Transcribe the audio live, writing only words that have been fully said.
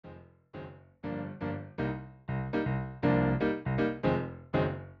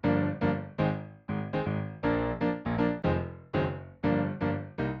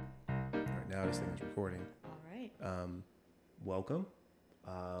this thing is recording. All right. Welcome.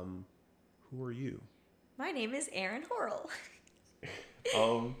 Who are you? My name is Erin Horil.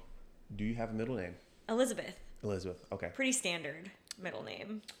 Do you have a middle name? Elizabeth. Elizabeth. Okay. Pretty standard middle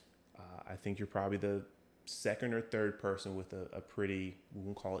name. I think you're probably the second or third person with a pretty,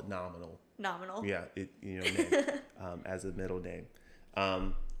 we'll call it nominal. Nominal. Yeah, name as a middle name.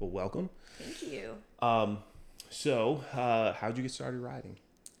 Well, welcome. Thank you. So how'd you get started riding?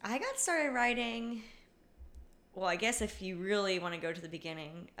 I got started riding, well, I guess if you really want to go to the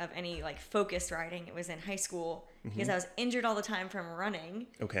beginning of any like focused riding, it was in high school because I was injured all the time from running.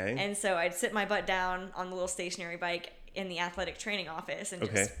 Okay. And so I'd sit my butt down on the little stationary bike in the athletic training office and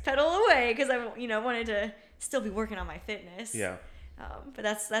Okay. just pedal away because I, wanted to still be working on my fitness. Yeah. But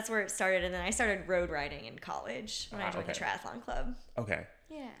that's where it started. And then I started road riding in college when I joined the triathlon club. Okay.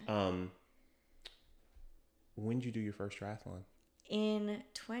 Yeah. When did you do your first triathlon? In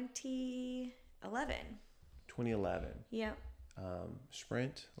 2011. 2011. Yep.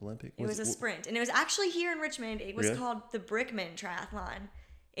 Sprint, Olympic? It was a sprint. And it was actually here in Richmond. It was Really? called the Brickman Triathlon.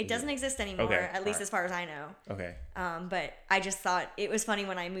 It doesn't exist anymore, Okay. at least as far as I know. Okay. But I just thought it was funny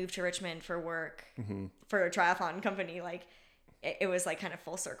when I moved to Richmond for work for a triathlon company. Like, it was like kind of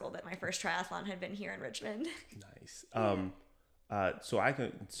full circle that my first triathlon had been here in Richmond. Nice.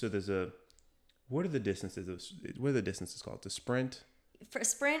 So there's what are the distances called? The sprint? For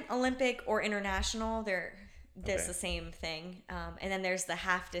sprint, Olympic, or international, there's Okay. the same thing. And then there's the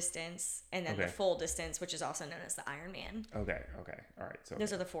half distance and then the full distance, which is also known as the Ironman. Okay. All right. So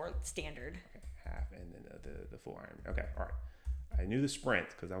Those are the four standard. okay. Half and then the full Ironman. Okay. All right. I knew the sprint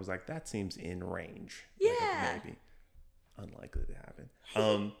because I was like, that seems in range. Yeah. Like, maybe unlikely to happen.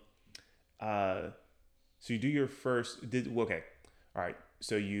 So you do your first. Okay. All right.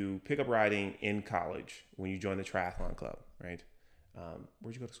 So you pick up riding in college when you join the triathlon club, right?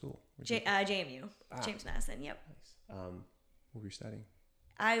 Where'd you go to school? JMU, James Madison. Yep. Nice. What were you studying?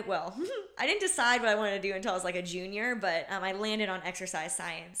 I didn't decide what I wanted to do until I was like a junior, but I landed on exercise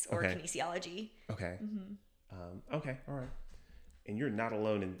science or kinesiology. Okay. Okay. All right. And you're not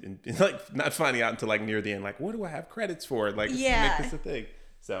alone in like not finding out until like near the end. Like, what do I have credits for? Like, Yeah. make this a thing.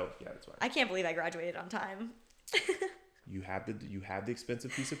 So yeah, that's fine. I can't believe I graduated on time. You have the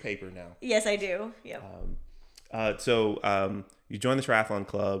expensive piece of paper now. Yes, I do. Yep. So you joined the triathlon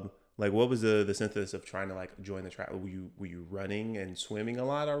club. Like, what was the synthesis of trying to like join the triathlon? Were you running and swimming a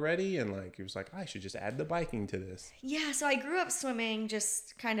lot already? And like, you was like, I should just add the biking to this. Yeah, so I grew up swimming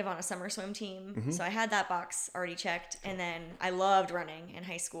just kind of on a summer swim team. So I had that box already checked. And then I loved running in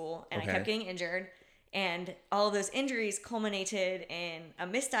high school and I kept getting injured. And all of those injuries culminated in a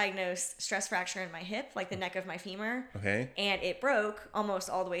misdiagnosed stress fracture in my hip, like the neck of my femur. Okay. And it broke almost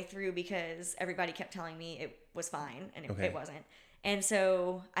all the way through because everybody kept telling me it was fine and it wasn't. And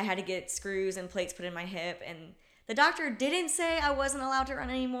so I had to get screws and plates put in my hip, and the doctor didn't say I wasn't allowed to run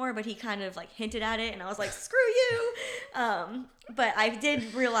anymore, but he kind of like hinted at it, and I was like, screw you. But I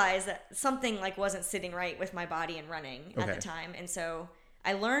did realize that something like wasn't sitting right with my body and running at the time. And so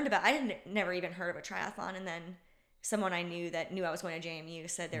I learned about, never even heard of a triathlon. And then someone I knew that knew I was going to JMU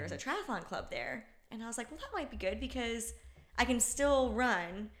said there was a triathlon club there. And I was like, well, that might be good because I can still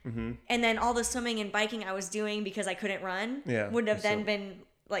run. And then all the swimming and biking I was doing because I couldn't run would have then been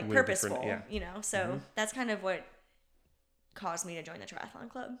like purposeful, So that's kind of what caused me to join the triathlon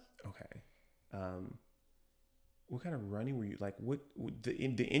club. Okay. What kind of running were you like? What the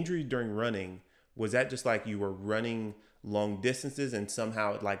injury during running, was that just like you were running long distances and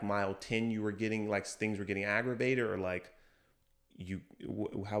somehow at like mile 10 you were getting like things were getting aggravated, or like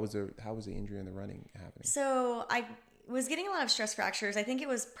how was the injury in the running happening? So I was getting a lot of stress fractures. I think it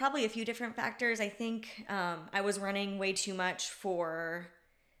was probably a few different factors. I think I was running way too much for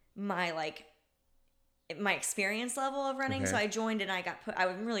my experience level of running. So I joined and I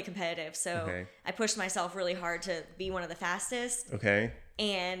was really competitive. So I pushed myself really hard to be one of the fastest. Okay.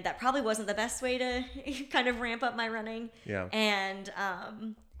 And that probably wasn't the best way to kind of ramp up my running. Yeah. And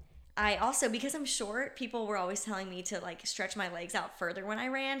I also, because I'm short, people were always telling me to like stretch my legs out further when I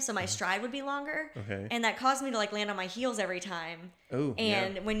ran, so my stride would be longer. Okay. And that caused me to like land on my heels every time. Oh.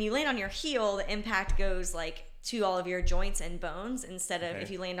 And when you land on your heel, the impact goes like to all of your joints and bones instead of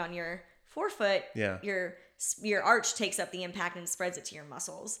if you land on your forefoot, your arch takes up the impact and spreads it to your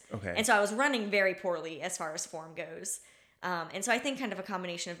muscles. Okay. And so I was running very poorly as far as form goes. And so I think kind of a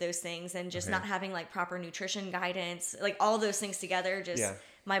combination of those things and just not having like proper nutrition guidance, like all those things together, just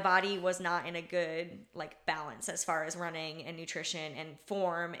my body was not in a good like balance as far as running and nutrition and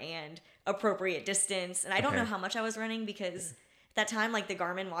form and appropriate distance. And I don't know how much I was running because that time, like the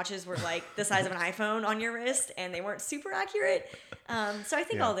Garmin watches were like the size of an iPhone on your wrist, and they weren't super accurate. So I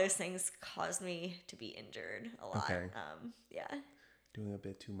think all those things caused me to be injured a lot. Okay. Yeah. Doing a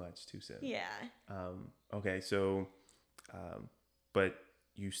bit too much too soon. Yeah. Okay. So, but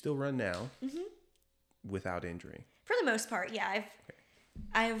you still run now without injury. For the most part, yeah.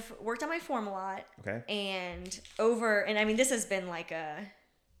 I've worked on my form a lot. Okay. And I mean, this has been like a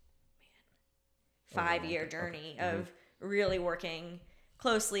 5-year journey of really working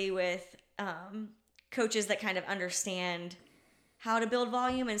closely with coaches that kind of understand how to build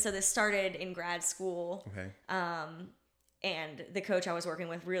volume. And so this started in grad school. Okay. And the coach I was working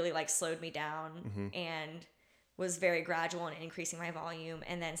with really like slowed me down and was very gradual in increasing my volume.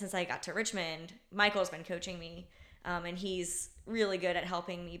 And then since I got to Richmond, Michael's been coaching me. And he's really good at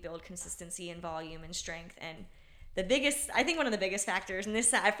helping me build consistency and volume and strength. And I think one of the biggest factors, and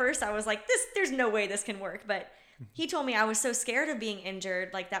this, at first I was like, there's no way this can work. But he told me I was so scared of being injured,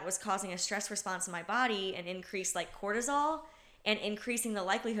 like that was causing a stress response in my body and increased like cortisol and increasing the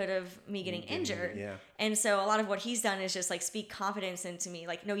likelihood of me getting injured. Yeah. And so a lot of what he's done is just like speak confidence into me.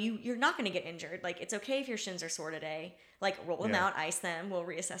 Like, no, you're not going to get injured. Like, it's okay if your shins are sore today. Like, roll them out, ice them. We'll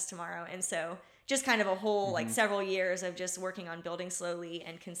reassess tomorrow. And so just kind of a whole like several years of just working on building slowly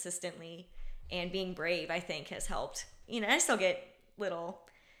and consistently and being brave, I think has helped. You know, I still get little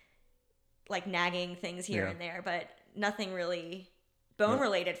like nagging things here and there, but nothing really bone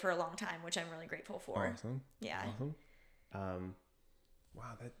related for a long time, which I'm really grateful for. Awesome. Yeah. Awesome.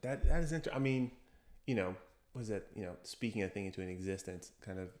 Wow. That is interesting. I mean, you know, was it, you know, speaking a thing into an existence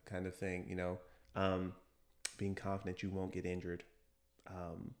kind of thing, you know, being confident you won't get injured.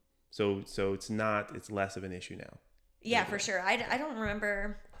 So it's less of an issue now. Yeah, for sure. I don't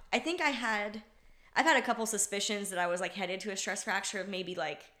remember. I think I've had a couple suspicions that I was like headed to a stress fracture of maybe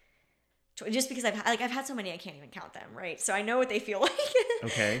like, just because I've had so many I can't even count them, right? So I know what they feel like.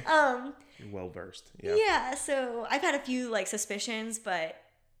 Okay. You're well versed. Yeah. Yeah. So I've had a few like suspicions, but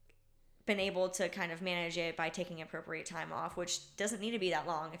been able to kind of manage it by taking appropriate time off, which doesn't need to be that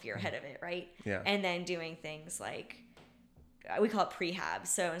long if you're ahead of it, right? Yeah. And then doing things like we call it prehab.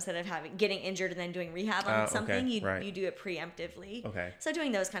 So instead of getting injured and then doing rehab on something, you do it preemptively. Okay. So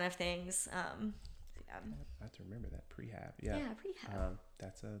doing those kind of things. I have to remember that prehab. Yeah. Yeah, prehab.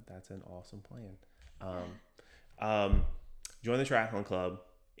 That's an awesome plan. Join the triathlon club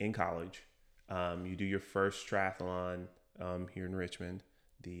in college. You do your first triathlon here in Richmond.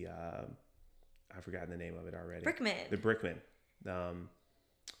 I've forgotten the name of it already. Brickman. The Brickman.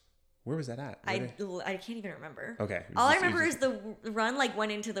 Where was that at? I can't even remember. Okay. All I remember is the run like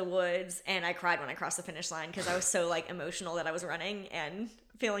went into the woods and I cried when I crossed the finish line because I was so like emotional that I was running and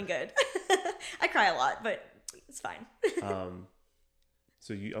feeling good. I cry a lot, but it's fine.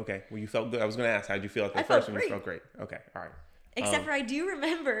 So you felt good. I was going to ask, how did you feel at the first one? Great. You felt great. Okay. All right. Except for I do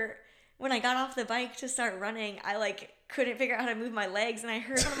remember when I got off the bike to start running, I like couldn't figure out how to move my legs, and I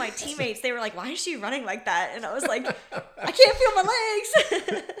heard one of my teammates, they were like, "Why is she running like that?" And I was like, "I can't feel my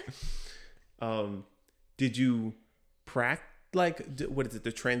legs." Did you practice, like, what is it,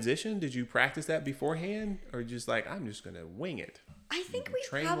 the transition? Did you practice that beforehand, or just like, I'm just gonna wing it? I think we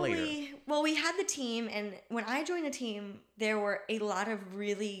had the team, and when I joined the team, there were a lot of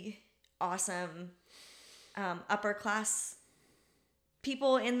really awesome upper class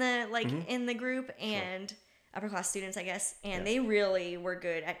people in the in the group, and upper class students, I guess, and they really were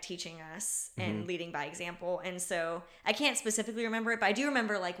good at teaching us and leading by example. And so I can't specifically remember it, but I do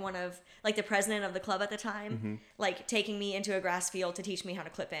remember like one of like the president of the club at the time, like taking me into a grass field to teach me how to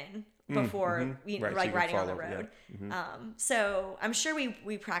clip in before like riding on the road. Yeah. So I'm sure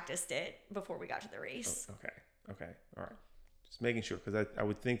we practiced it before we got to the race. Oh, okay. All right. Just making sure, because I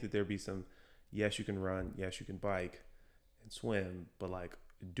would think that there'd be some, yes, you can run, yes, you can bike and swim, but like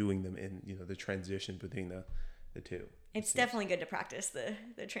doing them in, you know, the transition between the two. It's definitely good to practice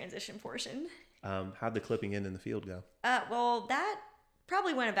the transition portion. How'd the clipping in the field go? Well, that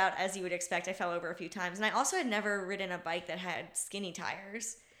probably went about as you would expect. I fell over a few times, and I also had never ridden a bike that had skinny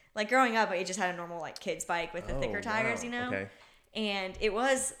tires. Like growing up, I just had a normal like kid's bike with the thicker tires, you know? Okay. And it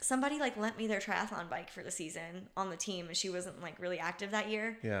was somebody like lent me their triathlon bike for the season on the team, and she wasn't like really active that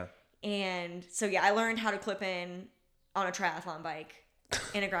year. Yeah. And so I learned how to clip in on a triathlon bike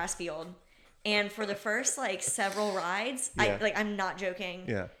in a grass field. And for the first like several rides, I'm not joking.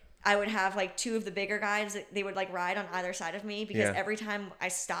 Yeah. I would have like two of the bigger guys that they would like ride on either side of me, because every time I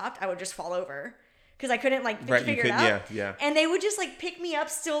stopped, I would just fall over because I couldn't like figure it out. Yeah. And they would just like pick me up,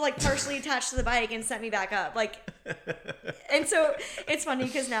 still like partially attached to the bike, and set me back up. Like, and so it's funny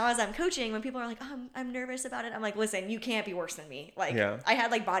because now as I'm coaching, when people are like, "Oh, I'm nervous about it," I'm like, "Listen, you can't be worse than me." Like, I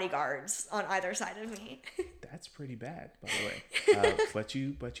had like bodyguards on either side of me. that's pretty bad, by the way.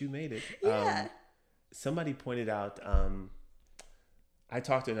 But you made it. Yeah. Somebody pointed out. I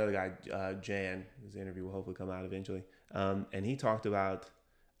talked to another guy, Jan. His interview will hopefully come out eventually. And he talked about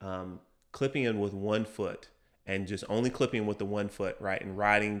clipping in with one foot and just only clipping with the one foot, right? And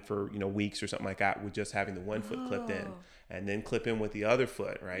riding for, weeks or something like that with just having the one foot clipped in, and then clip in with the other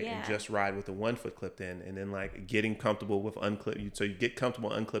foot, right? Yeah. And just ride with the one foot clipped in, and then like getting comfortable with unclip. So you get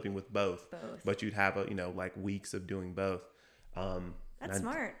comfortable unclipping with both. But you'd have like weeks of doing both. That's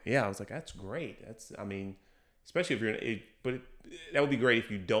smart. Yeah. I was like, that's great. Especially if that would be great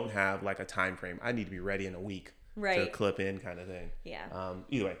if you don't have like a time frame. I need to be ready in a week. Right. To clip in kind of thing. Yeah.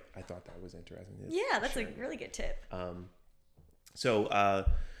 Either way, I thought that was interesting. Yeah, that's a really good tip. So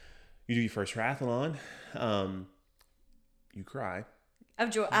you do your first triathlon. You cry. Out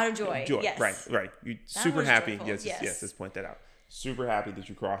of joy. Yes. Right. You super happy. Joyful. Yes. Let's point that out. Super happy that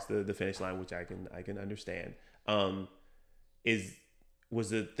you crossed the finish line, which I can understand. Was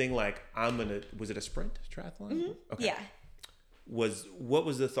the thing like was it a sprint triathlon? Mm-hmm. Okay. Yeah. What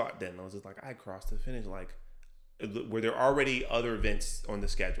was the thought then? I was just like, I crossed the finish. Like, were there already other events on the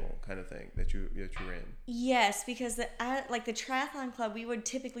schedule, kind of thing that you were in? Yes, because the triathlon club, we would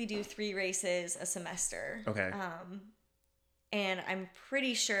typically do 3 races a semester. Okay. And I'm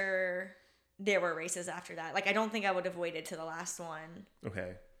pretty sure there were races after that. Like, I don't think I would have waited to the last one.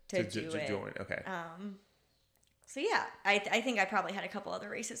 Okay. To join. Okay. So yeah, I think I probably had a couple other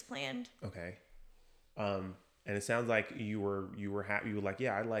races planned. Okay. And it sounds like you were happy. You were like,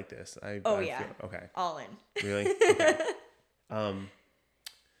 yeah, I like this. Okay. All in. Really? Okay.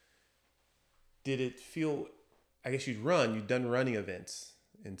 Did it feel? I guess you'd done running events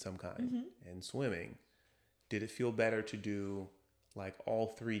in some kind and swimming. Did it feel better to do like all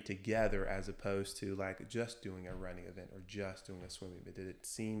 3 together as opposed to like just doing a running event or just doing a swimming? But did it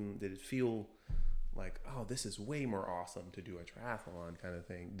feel like, oh, this is way more awesome to do a triathlon kind of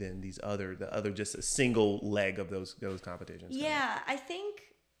thing than the other just a single leg of those competitions? Yeah, I think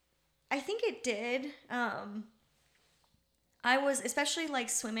it did. I was, especially like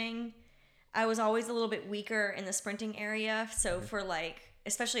swimming, I was always a little bit weaker in the sprinting area. So for like,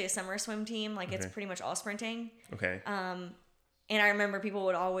 especially a summer swim team, like it's pretty much all sprinting. Okay. And I remember people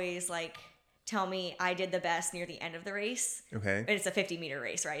would always like tell me I did the best near the end of the race. Okay. And it's a 50-meter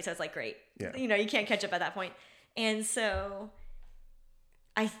race, right? So it's like, great. Yeah. You can't catch up at that point. And so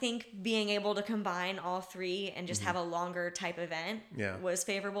I think being able to combine all 3 and just have a longer type event was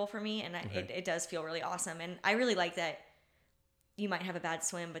favorable for me. And it does feel really awesome. And I really like that you might have a bad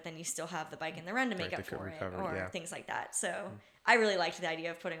swim, but then you still have the bike and the run to make up for it or things like that. So I really liked the idea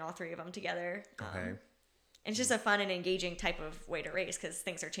of putting all 3 of them together. Okay. It's just a fun and engaging type of way to race because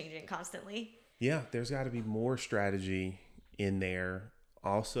things are changing constantly. Yeah, there's got to be more strategy in there.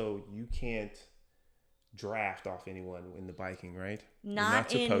 Also, you can't draft off anyone in the biking, right?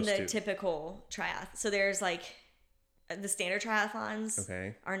 Not in the typical triathlon. So there's like the standard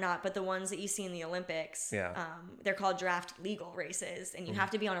triathlons are not, but the ones that you see in the Olympics, they're called draft legal races, and you have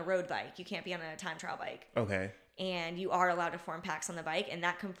to be on a road bike. You can't be on a time trial bike. Okay. And you are allowed to form packs on the bike, and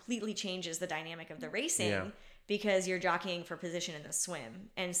that completely changes the dynamic of the racing because you're jockeying for position in the swim.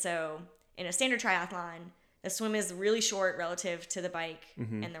 And so in a standard triathlon, the swim is really short relative to the bike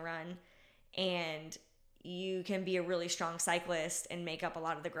and the run, and you can be a really strong cyclist and make up a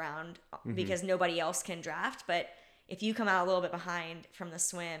lot of the ground because nobody else can draft. But if you come out a little bit behind from the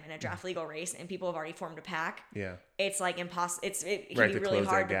swim in a draft legal race and people have already formed a pack, it's like impossible. It can be really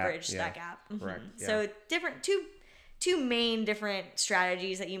hard to bridge that gap. Right. Yeah. So different two main different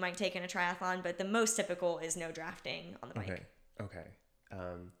strategies that you might take in a triathlon, but the most typical is no drafting on the bike. Okay.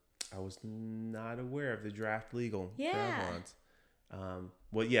 I was not aware of the draft legal triathlons.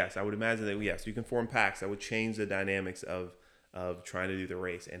 Well, yes, I would imagine that you can form packs that would change the dynamics of trying to do the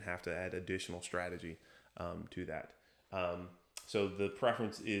race and have to add additional strategy to that. So the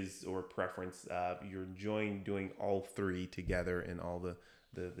preference you're enjoying doing all 3 together and all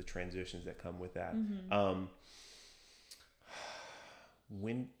the transitions that come with that.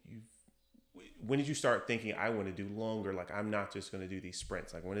 When did you start thinking I want to do longer? Like, I'm not just going to do these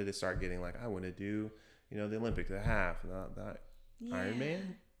sprints. Like, when did it start getting like I want to do the Olympic, the half, the Ironman?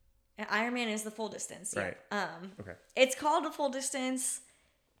 Ironman is the full distance. Right. Okay. It's called the full distance.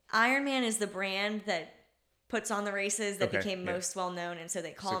 Ironman is the brand that puts on the races that became most well known, and so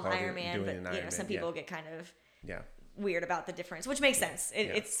they call them Ironman. But some people get kind of weird about the difference, which makes sense.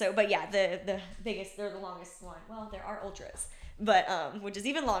 It's so, but the biggest, they're the longest one. Well, there are ultras, but which is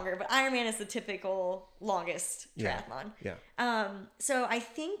even longer. But Ironman is the typical longest triathlon. So I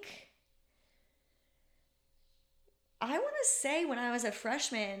think I want to say when I was a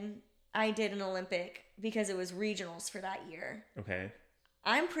freshman, I did an Olympic because it was regionals for that year. Okay.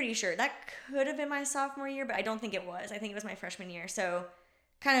 I'm pretty sure that could have been my sophomore year, but I don't think it was. I think it was my freshman year. So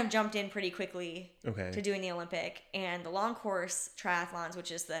kind of jumped in pretty quickly to doing the Olympic. And the long course triathlons,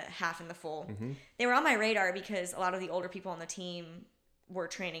 which is the half and the full, they were on my radar because a lot of the older people on the team were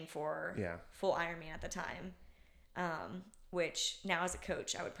training for full Ironman at the time. Which now as a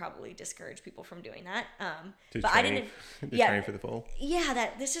coach, I would probably discourage people from doing that. I didn't. Train for the full.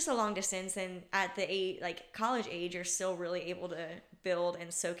 Yeah, this is just a long distance, and at the college age, you're still really able to build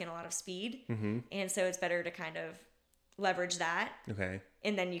and soak in a lot of speed, and so it's better to kind of leverage that. Okay.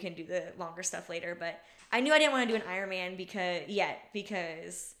 And then you can do the longer stuff later. But I knew I didn't want to do an Ironman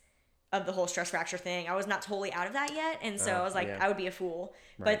because of the whole stress fracture thing. I was not totally out of that yet, and so I was like, I would be a fool.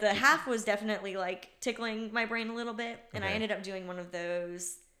 Right. But the half was definitely like tickling my brain a little bit, and I ended up doing one of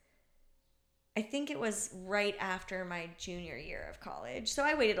those. I think it was right after my junior year of college, so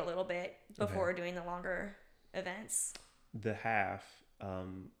I waited a little bit before doing the longer events. The half,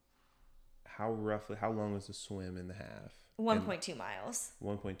 how long was the swim in the half? 1.2 miles.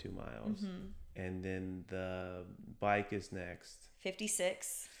 1.2 miles. And then the bike is next.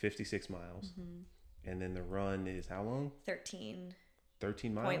 56 miles. And then the run is how long? 13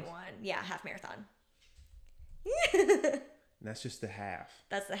 miles? 0.1. Yeah, half marathon. And that's just the half.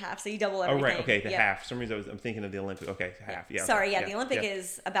 That's the half. So you double everything. Oh, right. Okay, the half. For some reason I'm thinking of the Olympic. Okay, half. Yeah. Sorry, the Olympic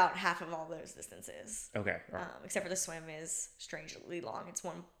is about half of all those distances. Okay. All right. Except for the swim is strangely long. It's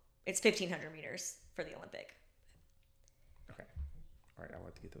 1,500 meters for the Olympic. Okay. All right, I'll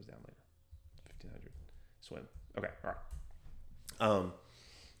have to get those down later. 1,500 swim. Okay. All right.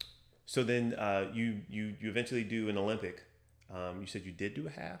 So then you eventually do an Olympic. You said you did do a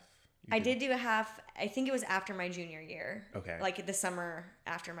half? I did do a half. I think it was after my junior year. Okay. Like the summer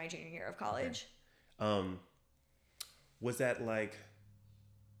after my junior year of college. Okay. Was that like,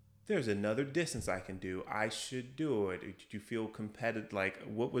 there's another distance I can do, I should do it? Or did you feel competitive? Like,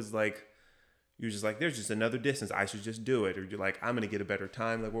 what was like, you were just like, there's just another distance, I should just do it? Or you're like, I'm going to get a better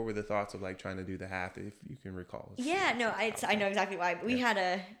time? Like, what were the thoughts of like trying to do the half, if you can recall? Yeah, no, I know exactly why. We had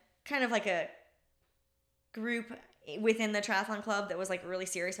a kind of like a group within the triathlon club that was like really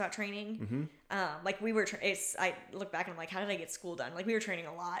serious about training. Like we were, I look back and I'm like, how did I get school done? Like we were training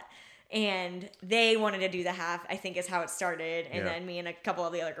a lot, and they wanted to do the half, I think is how it started. And then me and a couple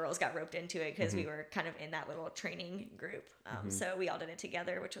of the other girls got roped into it because we were kind of in that little training group. So we all did it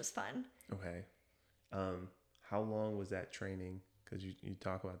together, which was fun. Okay. How long was that training? Because you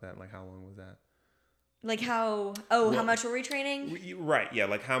talk about that, like how long was that? Like how much were we training? Right, yeah,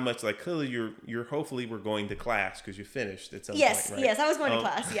 like how much, like clearly you're hopefully we're going to class because you finished at some point, right? Yes, I was going to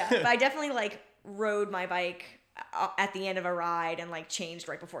class, yeah. But I definitely like rode my bike at the end of a ride and like changed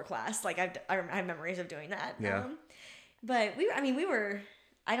right before class. Like I have memories of doing that. Yeah. But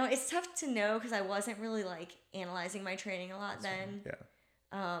it's tough to know because I wasn't really like analyzing my training a lot then.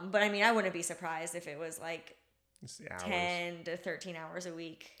 Yeah. But I mean, I wouldn't be surprised if it was like 10 to 13 hours a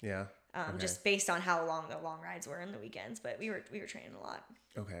week. Yeah. Just based on how long the long rides were in the weekends, but we were training a lot.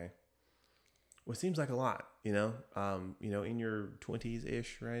 Okay. Well, it seems like a lot, in your 20s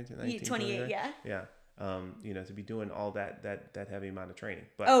ish, right? 19, 28, yeah. Yeah. To be doing all that heavy amount of training.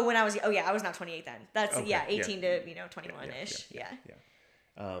 But I was not 28 then. That's 18 to 21 ish. Yeah.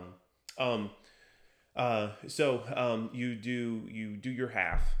 So you do your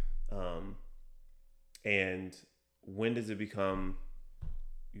half, and when does it become?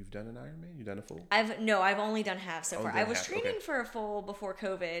 You've done an Ironman? You've done a full? I've only done half so far. I was training for a full before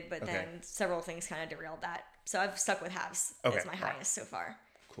COVID, but then several things kind of derailed that. So I've stuck with halves as my highest so far.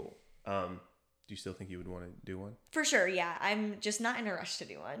 Cool. Do you still think you would want to do one? For sure, yeah. I'm just not in a rush to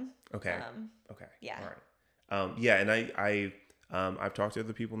do one. Okay. Yeah. All right. Yeah, and I've talked to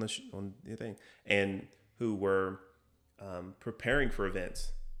other people on the thing, and who were preparing for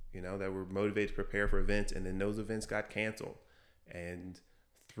events, that were motivated to prepare for events, and then those events got canceled, and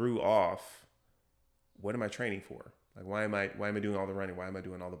threw off, what am I training for? Like, why am I doing all the running? Why am I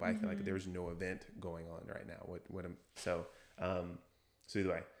doing all the biking? Like, there's no event going on right now. So either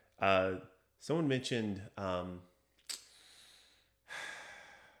way, someone mentioned,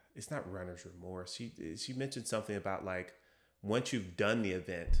 it's not runner's remorse. She mentioned something about like, once you've done the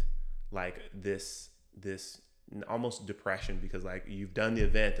event, like this almost depression, because like you've done the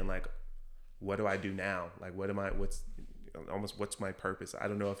event and like, what do I do now? Like, what's my purpose? I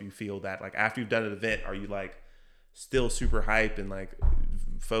don't know if you feel that, like after you've done an event, are you like still super hype and like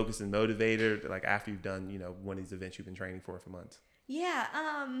focused and motivated, like after you've done, one of these events you've been training for months? Yeah.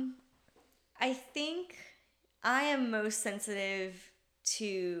 I think I am most sensitive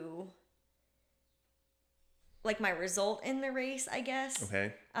to like my result in the race, I guess.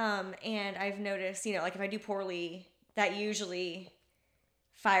 Okay. And I've noticed, like if I do poorly, that usually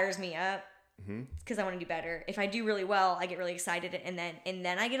fires me up because I want to do better. If I do really well, I get really excited, and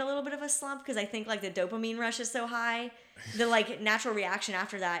then I get a little bit of a slump because I think like the dopamine rush is so high. The like natural reaction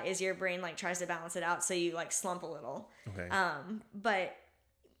after that is your brain like tries to balance it out, so you like slump a little. Okay. But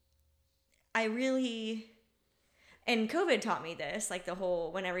I really, and COVID taught me this, like the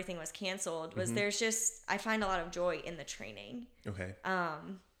whole when everything was canceled, was there's just, I find a lot of joy in the training. Okay.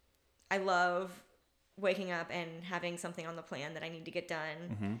 I love waking up and having something on the plan that I need to get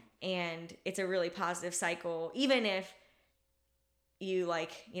done. And it's a really positive cycle. Even if you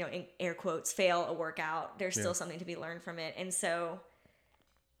like, in air quotes, fail a workout, there's still something to be learned from it. And so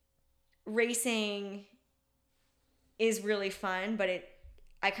racing is really fun, but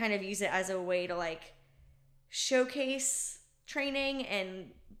I kind of use it as a way to like showcase training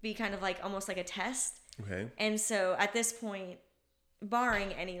and be kind of like almost like a test. Okay. And so at this point,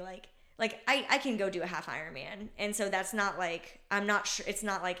 barring any like I can go do a half Ironman, and so that's not like, I'm not sure, it's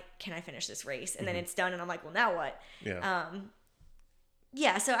not like, can I finish this race, and then it's done and I'm like, well, now what?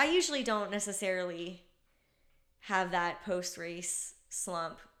 So I usually don't necessarily have that post race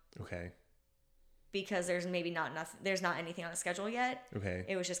slump. Okay. Because there's maybe there's not anything on the schedule yet. Okay.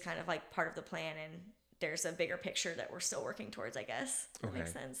 It was just kind of like part of the plan, and there's a bigger picture that we're still working towards, I guess. That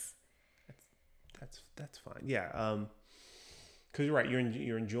makes sense. That's fine. Yeah. Because you're right,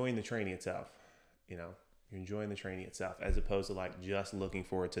 you're enjoying the training itself. You're enjoying the training itself as opposed to like just looking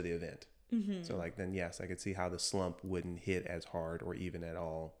forward to the event. So like then yes, I could see how the slump wouldn't hit as hard or even at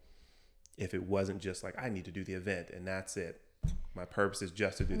all if it wasn't just like I need to do the event and that's it. My purpose is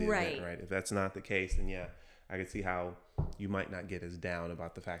just to do the event, right? If that's not the case, then yeah, I could see how you might not get as down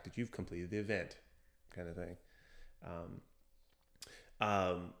about the fact that you've completed the event, kind of thing.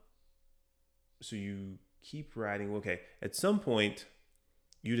 So you keep riding. Okay, at some point,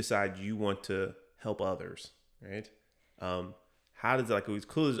 you decide you want to help others, right? How does like it was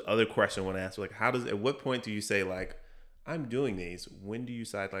cool? There's other question I want to ask. Like, at what point do you say like, I'm doing these? When do you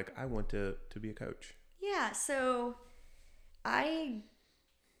decide like I want to be a coach? Yeah. So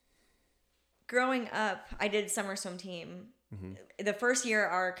growing up, I did summer swim team. The first year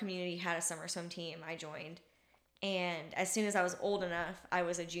our community had a summer swim team, I joined. And as soon as I was old enough, I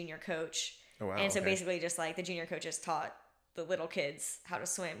was a junior coach. Oh, wow. And so basically just like the junior coaches taught the little kids how to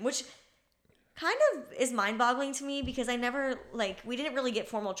swim, which kind of is mind-boggling to me because I never, we didn't really get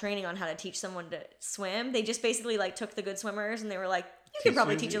formal training on how to teach someone to swim. They just basically took the good swimmers and they were like, you could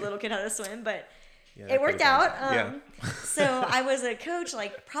probably teach a little kid how to swim, but it worked out. So I was a coach,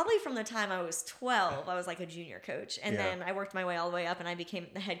 probably from the time I was 12, I was a junior coach. And then I worked my way all the way up and I became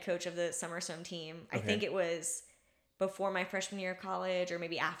the head coach of the summer swim team. I think it was before my freshman year of college or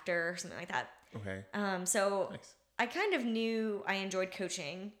maybe after or something like that. Okay. So nice. I kind of knew I enjoyed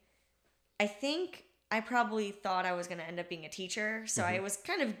coaching. I think I probably thought I was going to end up being a teacher. So I was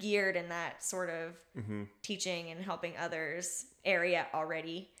kind of geared in that sort of teaching and helping others area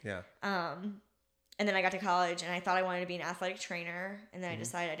already. Yeah. And then I got to college and I thought I wanted to be an athletic trainer. And then I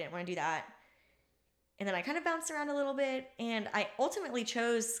decided I didn't want to do that. And then I kind of bounced around a little bit. And I ultimately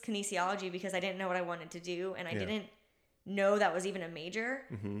chose kinesiology because I didn't know what I wanted to do. And I didn't know that was even a major.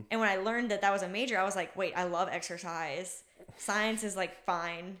 And when I learned that was a major, I was like, wait, I love exercise. Science is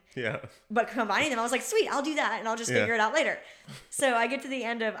fine. Yeah. But combining them, I was like, sweet, I'll do that and I'll just figure it out later. So I get to the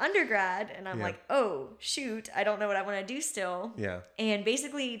end of undergrad and I'm like, oh, shoot, I don't know what I want to do still. Yeah. And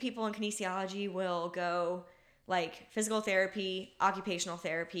basically people in kinesiology will go physical therapy, occupational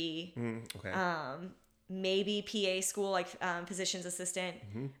therapy, maybe PA school, physician's assistant,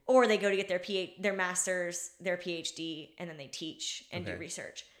 or they go to get their master's, their PhD, and then they teach and do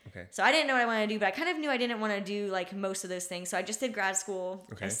research. Okay. So I didn't know what I wanted to do, but I kind of knew I didn't want to do most of those things. So I just did grad school.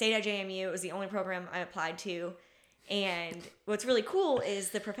 Okay. I stayed at JMU. It was the only program I applied to. And what's really cool is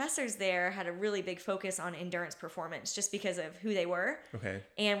the professors there had a really big focus on endurance performance just because of who they were. Okay.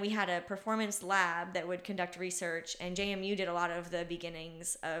 And we had a performance lab that would conduct research, and JMU did a lot of the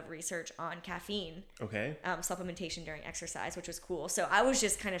beginnings of research on caffeine. Okay. Supplementation during exercise, which was cool. So I was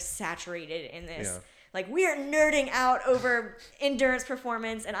just kind of saturated in this. Yeah. We are nerding out over endurance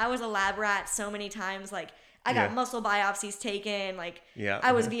performance, and I was a lab rat so many times. I got muscle biopsies taken.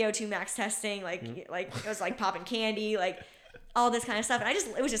 I was VO2 max testing. It was popping candy. All this kind of stuff. And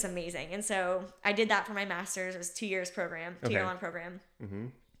it was just amazing. And so I did that for my master's. It was 2 years program, 2 year long program.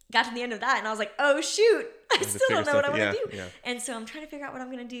 Got to the end of that and I was like, oh shoot, I still don't know what I want to do. Yeah. And so I'm trying to figure out what I'm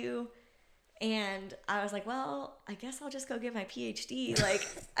going to do. And I was like, well, I guess I'll just go get my PhD.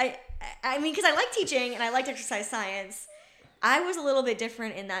 I mean, because I like teaching and I liked exercise science. I was a little bit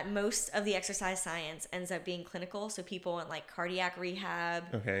different in that most of the exercise science ends up being clinical. So people in like cardiac rehab,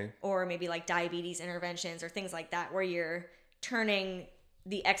 or maybe like diabetes interventions or things like that, where you're turning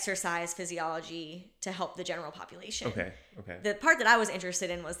the exercise physiology to help the general population. Okay. The part that I was interested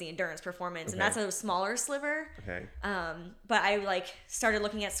in was the endurance performance, and that's a smaller sliver. But I like started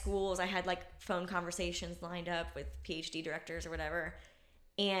looking at schools. I had like phone conversations lined up with PhD directors or whatever.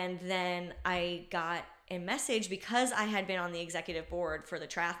 And then I got a message because I had been on the executive board for the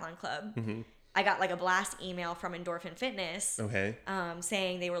triathlon club. I got like a blast email from Endorphin Fitness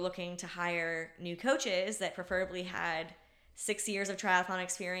saying they were looking to hire new coaches that preferably had 6 years of triathlon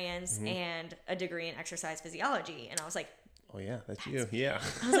experience and a degree in exercise physiology. And I was like, oh yeah, that's you. Yeah.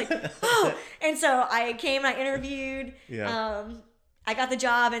 I was like, oh. And so I came, I interviewed. I got the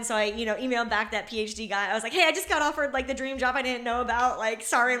job, and so I, emailed back that PhD guy. I was like, hey, I just got offered like the dream job I didn't know about. Like,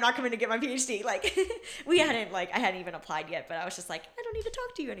 sorry, I'm not coming to get my PhD. Like, I hadn't even applied yet, but I was just like, I don't need to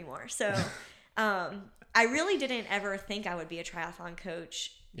talk to you anymore. So, I really didn't ever think I would be a triathlon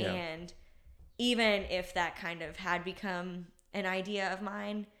coach. Yeah. And even if that kind of had become an idea of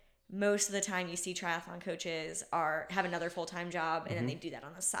mine, most of the time you see triathlon coaches have another full-time job, and then they do that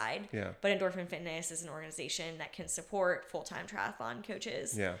on the side. But Endorphin Fitness is an organization that can support full-time triathlon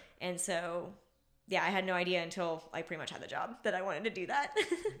coaches. And so, I had no idea until I pretty much had the job that I wanted to do that.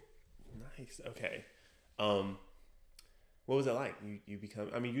 Nice. Okay. What was it like?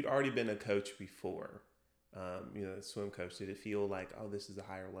 You'd already been a coach before. The swim coach. Did it feel like, oh, this is a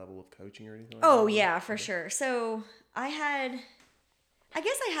higher level of coaching or anything like that? Oh, yeah, for sure. So I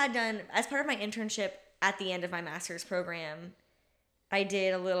guess I had done, as part of my internship at the end of my master's program, I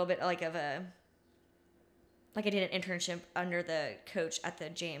did a little bit I did an internship under the coach at the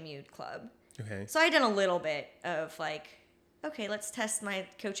JMU club. So I done a little bit of like, okay, let's test my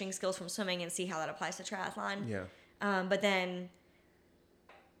coaching skills from swimming and see how that applies to triathlon. But then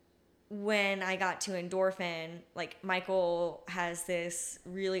when I got to Endorphin, like Michael has this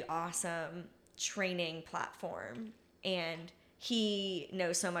really awesome training platform, and he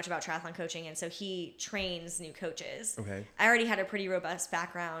knows so much about triathlon coaching, and so he trains new coaches. I already had a pretty robust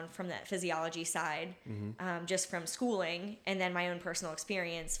background from that physiology side, just from schooling, and then my own personal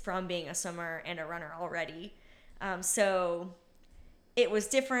experience from being a swimmer and a runner already. So it was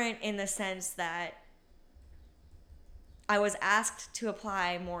different in the sense that I was asked to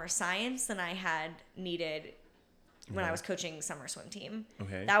apply more science than I had needed when I was coaching summer swim team.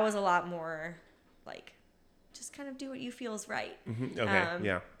 That was a lot more like, just kind of do what you feel is right.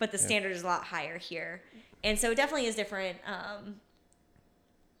 But the standard is a lot higher here. And so it definitely is different.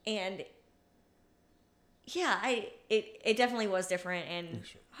 And it definitely was different and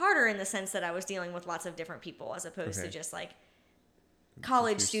harder in the sense that I was dealing with lots of different people as opposed to just like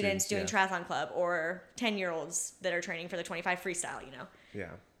college students doing triathlon club or 10-year-olds that are training for the 25 freestyle,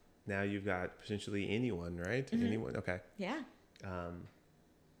 Now you've got potentially anyone, right? Anyone. Okay.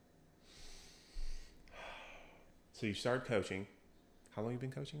 So you started coaching. How long have you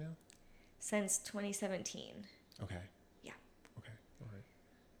been coaching now? Since 2017. Okay. Yeah. Okay. All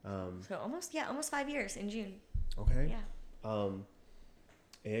right. So almost 5 years in June. Okay. Yeah.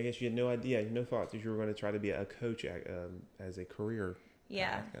 And I guess you had no idea, no thoughts that you were going to try to be a coach as a career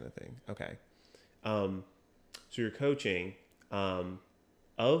path kind of thing. Okay. So you're coaching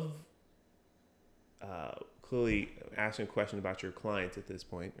clearly asking a question about your clients at this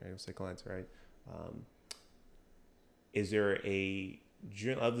point. Right? I'll say clients, right? Is there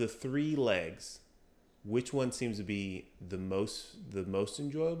of the three legs, which one seems to be the most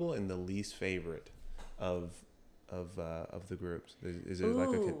enjoyable and the least favorite of the groups? Is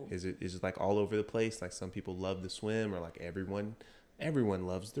it like all over the place? Like some people love the swim, or like everyone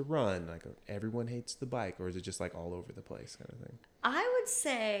loves the run, like everyone hates the bike, or is it just like all over the place kind of thing? I would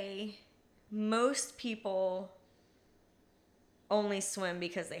say most people only swim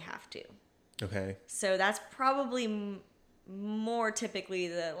because they have to. Okay. So that's probably more typically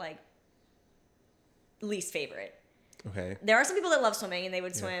the like least favorite. Okay. There are some people that love swimming and they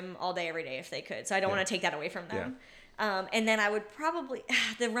would swim all day, every day if they could. So I don't want to take that away from them. And then I would probably,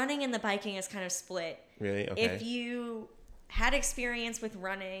 the running and the biking is kind of split. Really? Okay. If you had experience with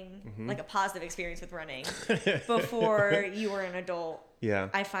running, like a positive experience with running before you were an adult,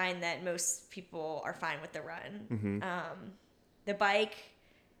 I find that most people are fine with the run. The bike,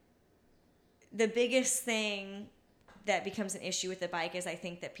 the biggest thing that becomes an issue with the bike is I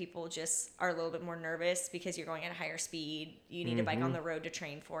think that people just are a little bit more nervous because you're going at a higher speed. You need a bike on the road to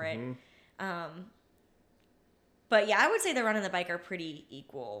train for it. But yeah, I would say the run and the bike are pretty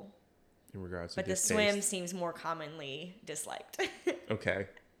equal. In regards to but the swim seems more commonly disliked. Okay.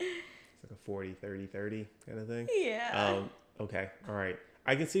 It's like a 40, 30, 30 kind of thing? Yeah. Okay. All right.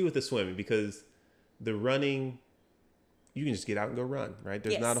 I can see with the swimming because the running, you can just get out and go run, right?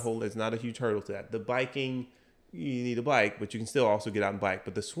 There's not a huge hurdle to that. The biking, you need a bike, but you can still also get out and bike.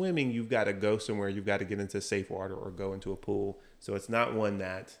 But the swimming, you've got to go somewhere. You've got to get into safe water or go into a pool. So it's not one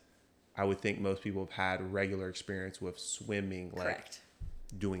that I would think most people have had regular experience with swimming, like Correct.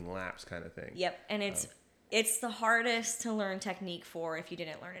 doing laps kind of thing. Yep. And it's the hardest to learn technique for if you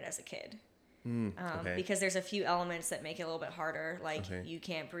didn't learn it as a kid. Okay. Because there's a few elements that make it a little bit harder. Like Okay. you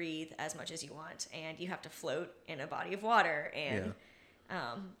can't breathe as much as you want, and you have to float in a body of water. And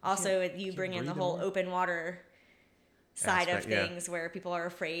also, you bring in the whole open water side of things where people are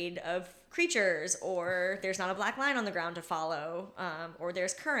afraid of creatures, or there's not a black line on the ground to follow, or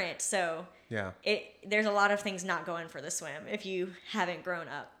there's current. So there's a lot of things not going for the swim if you haven't grown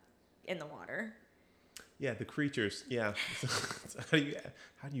up in the water. Yeah, the creatures. Yeah. So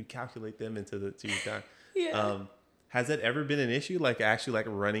how do you calculate them into your time? Yeah. Has that ever been an issue? Like actually, like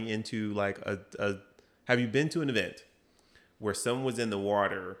running into like have you been to an event where someone was in the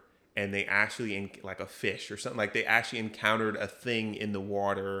water and they actually like a fish or something, like they actually encountered a thing in the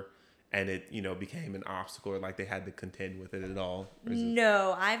water and it became an obstacle, or like they had to contend with it at all?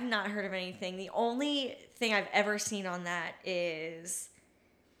 No, I've not heard of anything. The only thing I've ever seen on that is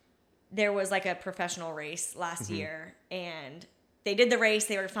there was like a professional race last year, and they did the race.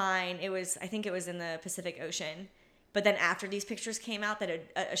 They were fine. I think it was in the Pacific Ocean. But then after these pictures came out, that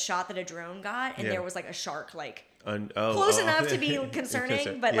a shot that a drone got, and there was like a shark like close enough to be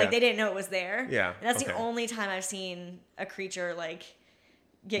concerning, but like they didn't know it was there. Yeah. And that's the only time I've seen a creature like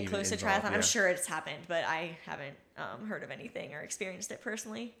get close to triathlon. I'm sure it's happened, but I haven't heard of anything or experienced it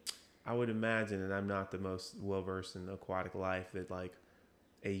personally. I would imagine, and I'm not the most well versed in aquatic life, that like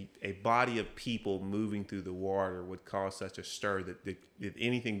a body of people moving through the water would cause such a stir that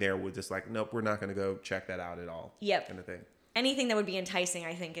anything there would just like, nope, we're not going to go check that out at all. Yep. Kind of thing. Anything that would be enticing,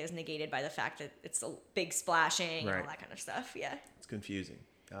 I think, is negated by the fact that it's a big splashing and all that kind of stuff. Yeah. It's confusing.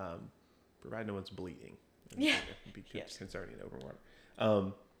 Provided no one's bleeding. Yeah. It'd be too concerning in open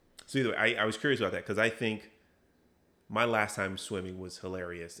water. So either way, I was curious about that because I think my last time swimming was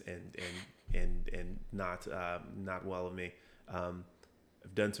hilarious and not well of me.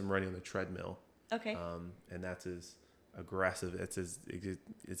 I've done some running on the treadmill. Okay. And that's as aggressive. It's as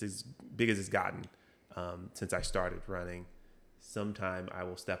big as it's gotten since I started running. Sometime I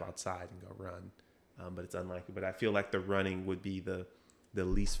will step outside and go run, but it's unlikely. But I feel like the running would be the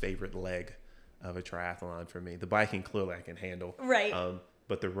least favorite leg of a triathlon for me. The biking clearly I can handle. Right.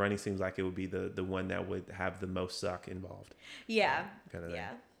 But the running seems like it would be the one that would have the most suck involved. Yeah. Kind of thing.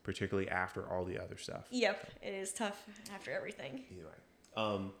 Particularly after all the other stuff. Yep. It is tough after everything. Either way.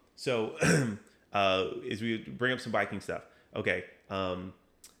 So as we bring up some biking stuff, okay. You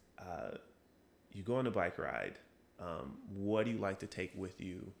go on a bike ride. What do you like to take with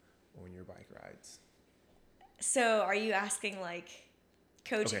you on your bike rides? So are you asking like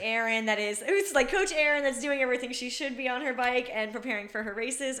Coach Erin it's like Coach Erin that's doing everything she should be on her bike and preparing for her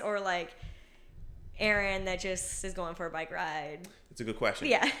races, or like Erin that just is going for a bike ride? It's a good question.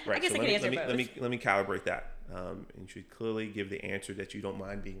 Yeah, right. I guess so I can answer both. Let me calibrate that. And you should clearly give the answer that you don't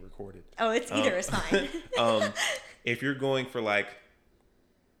mind being recorded. Oh, it's either is fine. If you're going for like,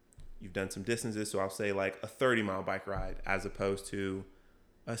 you've done some distances, so I'll say like a 30-mile bike ride as opposed to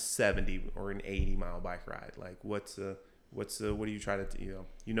a 70 or an 80-mile bike ride. Like what do you try to,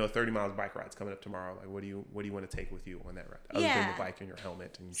 a 30 miles bike ride's coming up tomorrow. Like what do you want to take with you on that ride? Other than the bike and your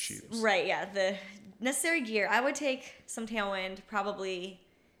helmet and shoes. Right. Yeah. The necessary gear. I would take some Tailwind, probably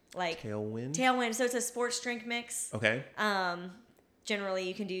like Tailwind. So it's a sports drink mix. Okay. Generally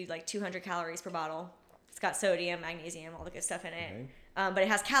you can do like 200 calories per bottle. It's got sodium, magnesium, all the good stuff in it. Okay. But it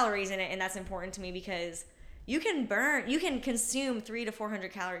has calories in it, and that's important to me because you can consume 300 to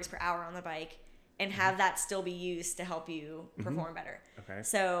 400 calories per hour on the bike and have that still be used to help you perform better. Okay.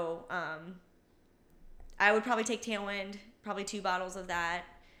 So I would probably take Tailwind, probably 2 bottles of that.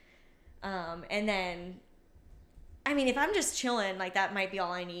 And then, I mean, if I'm just chilling, like that might be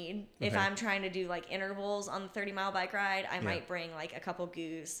all I need. Okay. If I'm trying to do like intervals on the 30-mile bike ride, I might bring like a couple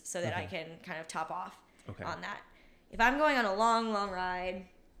goos so that I can kind of top off on that. If I'm going on a long, long ride,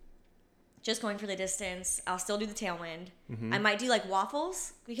 just going for the distance, I'll still do the Tailwind. I might do like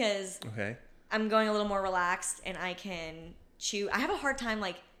waffles because I'm going a little more relaxed and I can chew. I have a hard time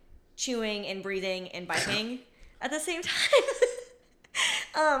like chewing and breathing and biking at the same time.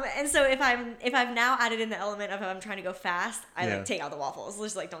 And so if I've now added in the element of I'm trying to go fast, I like take out the waffles.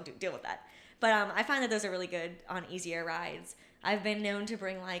 Just like don't deal with that. But I find that those are really good on easier rides. I've been known to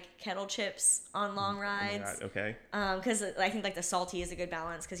bring like kettle chips on long rides. Okay. Because I think like the salty is a good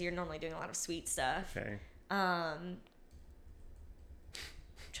balance because you're normally doing a lot of sweet stuff. Okay.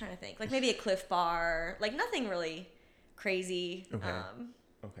 trying to think. Like maybe a Cliff Bar. Like nothing really crazy. Okay.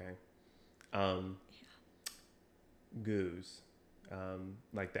 Goos.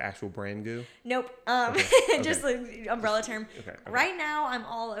 Like the actual brand goo? Nope. Okay. Just the umbrella term. Okay. Right now, I'm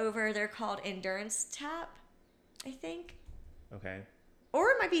all over. They're called Endurance Tap, I think. Okay.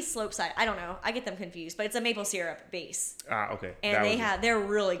 Or it might be Slopeside. I don't know. I get them confused, but it's a maple syrup base. Okay. And they're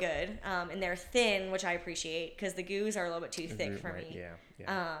really good. And they're thin, which I appreciate because the goos are a little bit too thick for me.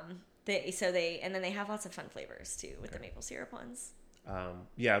 Yeah. And then they have lots of fun flavors too with the maple syrup ones. I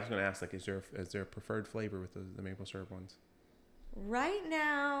was going to ask, like, is there a preferred flavor with the maple syrup ones? Right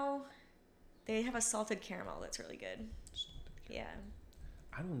now, they have a salted caramel that's really good. Yeah.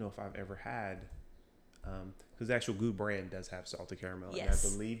 I don't know if I've ever had, because the actual Goo brand does have salted caramel. Yes.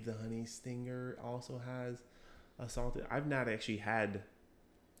 And I believe the Honey Stinger also has a salted. I've not actually had.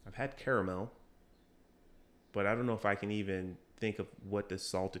 I've had caramel, but I don't know if I can even think of what the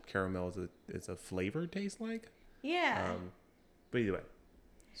salted caramel is a flavor taste like. Yeah. But either way,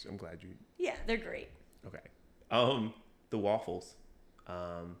 so I'm glad you. Yeah, they're great. Okay. The waffles.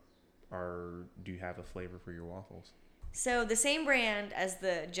 Do you have a flavor for your waffles? So the same brand as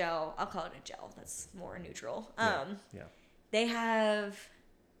the gel, I'll call it a gel. That's more neutral. Yeah. They have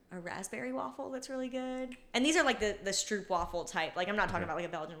a raspberry waffle that's really good. And these are like the stroopwafel type. Like I'm not talking about like a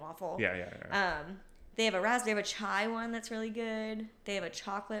Belgian waffle. Yeah. They have a chai one that's really good. They have a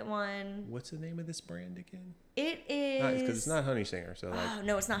chocolate one. What's the name of this brand again? It is Because it's not Honey Stinger. So like. Oh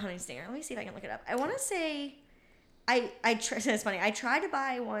no, it's not Honey Stinger. Let me see if I can look it up. I want to say. It's funny. I tried to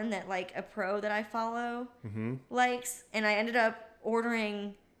buy one that like a pro that I follow likes, and I ended up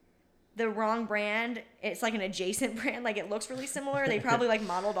ordering the wrong brand. It's like an adjacent brand. Like it looks really similar. They probably like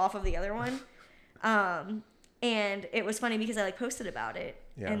modeled off of the other one. And it was funny because I like posted about it,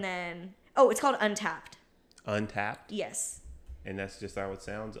 and then it's called Untapped. Untapped? Yes. And that's just how it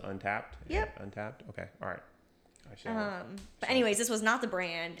sounds. Untapped. Yep. Untapped. Okay. All right. But anyways, this was not the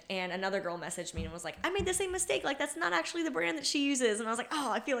brand, and another girl messaged me and was like, I made the same mistake, like that's not actually the brand that she uses. And I was like,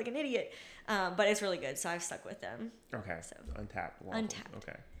 oh, I feel like an idiot. But it's really good, so I've stuck with them. Okay. So Untapped waffles. Untapped.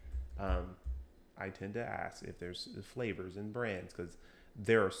 Okay. I tend to ask if there's flavors and brands, because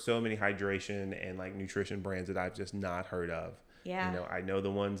there are so many hydration and like nutrition brands that I've just not heard of. Yeah. I know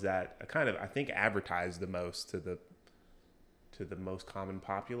the ones that I think advertise the most to the most common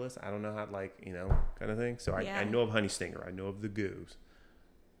populace. I don't know how, kind of thing. So I know of Honey Stinger. I know of the Goos,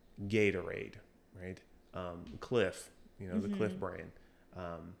 Gatorade, right? Cliff, the Cliff brand,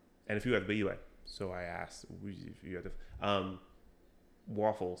 and a few other. But anyway, so I asked if you had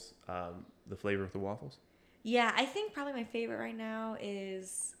waffles. The flavor of the waffles. Yeah, I think probably my favorite right now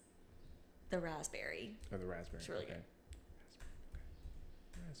is the raspberry. Oh, the raspberry. It's really good.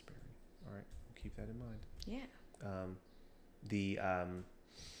 Raspberry. All right, we'll keep that in mind. Yeah. You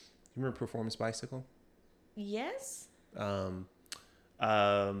remember Performance Bicycle? Yes. Oh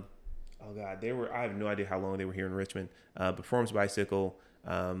God, I have no idea how long they were here in Richmond. Performance Bicycle,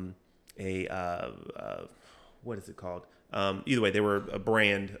 what is it called? Either way, they were a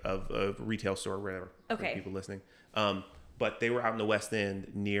brand of a retail store, wherever. Okay. For people listening. But they were out in the West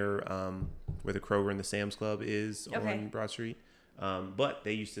End near where the Kroger and the Sam's Club is on Broad Street. But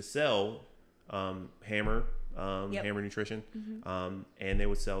they used to sell Hammer Nutrition, and they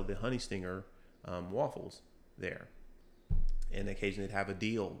would sell the Honey Stinger waffles there. And occasionally they'd have a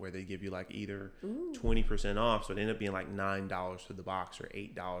deal where they give you like either 20% off, so it ended up being like $9 for the box or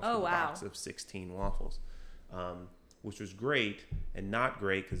 $8 for the box of 16 waffles, which was great and not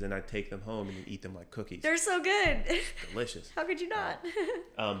great because then I'd take them home and eat them like cookies. They're so good. Delicious. How could you not?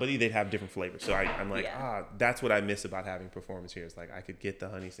 But they'd have different flavors. So I'm like, that's what I miss about having Performance here. Is like I could get the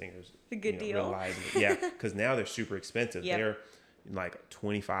Honey Stingers. The good deal. Reliably. Yeah, because now they're super expensive. Yep. They're like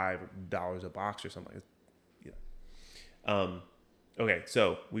 $25 a box or something. Okay,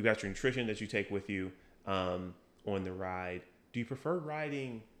 so we've got your nutrition that you take with you on the ride. Do you prefer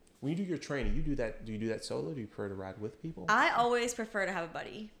riding when you do your training? Do you do that solo? Do you prefer to ride with people? I always prefer to have a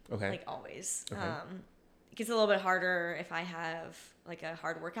buddy. Okay. Like always. Okay. It gets a little bit harder if I have like a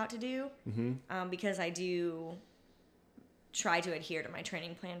hard workout to do, because I do try to adhere to my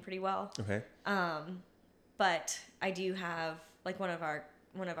training plan pretty well. Okay. But I do have like one of our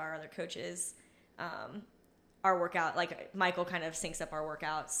other coaches. Our workout, like Michael kind of syncs up our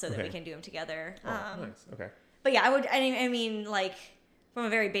workouts so that we can do them together. Nice. Okay. But yeah, I mean, like from a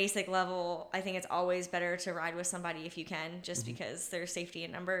very basic level, I think it's always better to ride with somebody if you can, just because there's safety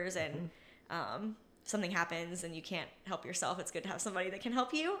in numbers and something happens and you can't help yourself. It's good to have somebody that can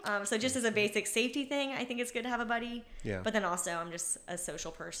help you. So just as a basic safety thing, I think it's good to have a buddy. Yeah. But then also I'm just a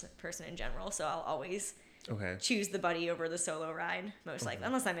social person in general. So I'll always choose the buddy over the solo ride, most likely,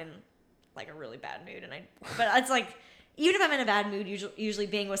 unless I'm in like a really bad mood. But it's like, even if I'm in a bad mood, usually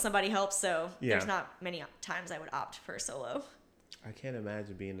being with somebody helps. So there's not many times I would opt for solo. I can't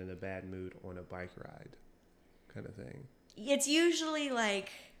imagine being in a bad mood on a bike ride kind of thing. It's usually like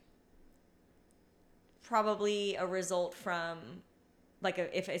probably a result from like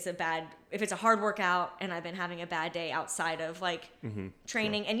if it's a hard workout and I've been having a bad day outside of like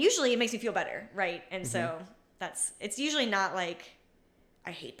training, and usually it makes me feel better, right? And so it's usually not like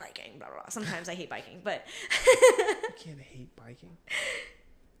I hate biking, blah, blah, blah. Sometimes I hate biking, but you can't hate biking.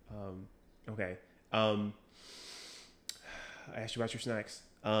 Okay. I asked you about your snacks.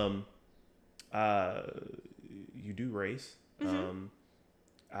 You do race.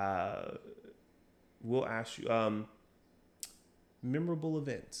 We'll ask you memorable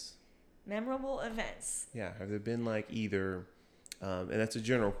events. Memorable events. Yeah. Have there been like either, and that's a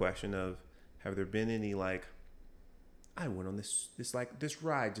general question of, have there been any like, I went on this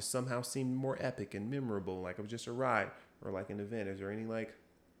ride just somehow seemed more epic and memorable, like it was just a ride or like an event. Is there any like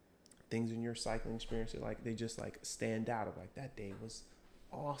things in your cycling experience that like they just like stand out of like that day was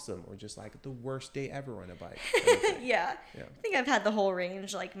awesome, or just like the worst day ever on a bike? Yeah. I think I've had the whole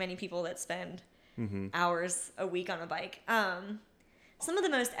range, like many people that spend hours a week on a bike. Some of the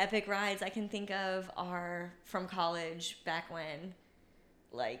most epic rides I can think of are from college, back when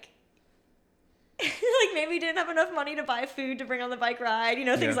like like maybe didn't have enough money to buy food to bring on the bike ride,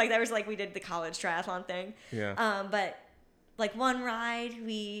 things like that. It was like we did the college triathlon thing. But like one ride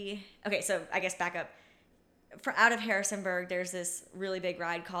so I guess back up. Out of Harrisonburg, there's this really big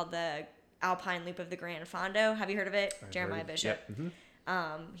ride called the Alpine Loop of the Grand Fondo. Have you heard of it? Jeremiah Bishop. Yep.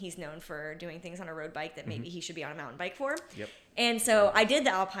 He's known for doing things on a road bike that maybe he should be on a mountain bike for. Yep. And so I did the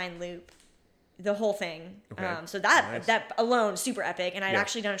Alpine Loop, the whole thing. Okay. So that alone, super epic. And I'd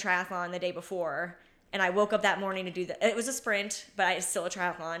actually done a triathlon the day before. And I woke up that morning to do it was a sprint, but it's still a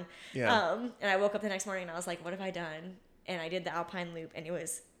triathlon. Yeah. And I woke up the next morning and I was like, what have I done? And I did the Alpine Loop, and it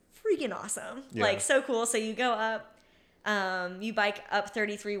was freaking awesome. Yeah. Like, so cool. So you go up, you bike up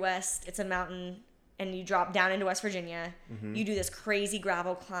 33 West. It's a mountain, and you drop down into West Virginia. You do this crazy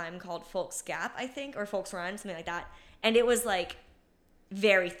gravel climb called Folks Gap, I think, or Folks Run, something like that. And it was like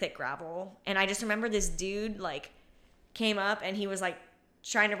very thick gravel. And I just remember this dude like came up and he was like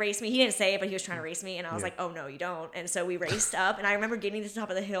trying to race me. He didn't say it, but he was trying to race me. And I was like, oh no, you don't. And so we raced up, and I remember getting to the top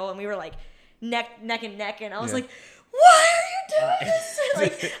of the hill, and we were like neck and neck. And I was like, why are you doing this?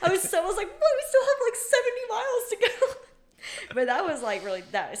 Like, I was like, well, we still have like 70 miles to go. But that was like really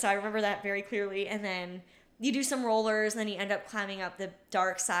that. So I remember that very clearly. And then you do some rollers, and then you end up climbing up the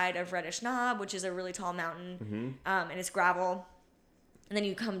dark side of Reddish Knob, which is a really tall mountain, and it's gravel. And then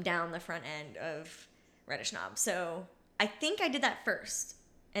you come down the front end of Reddish Knob. So I think I did that first.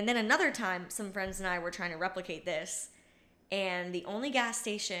 And then another time, some friends and I were trying to replicate this, and the only gas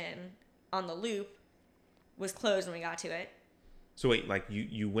station on the loop was closed when we got to it. So wait, like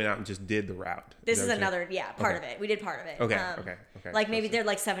you went out and just did the route? This is another, part of it. We did part of it. Okay. Like maybe they're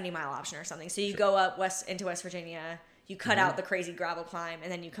like 70-mile option or something. So you go up into West Virginia, you cut out the crazy gravel climb,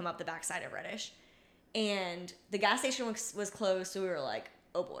 and then you come up the backside of Reddish. And the gas station was closed, so we were like,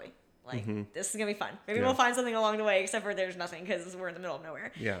 oh boy, like this is gonna be fun. Maybe we'll find something along the way, except for there's nothing because we're in the middle of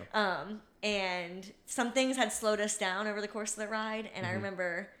nowhere. Yeah. And some things had slowed us down over the course of the ride, and I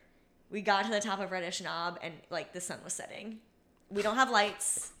remember we got to the top of Reddish Knob, and like the sun was setting. We don't have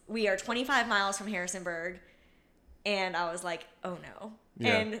lights. We are 25 miles from Harrisonburg. And I was like, oh no.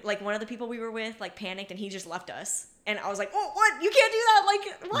 Yeah. And like one of the people we were with like panicked, and he just left us. And I was like, oh, what? You can't do that.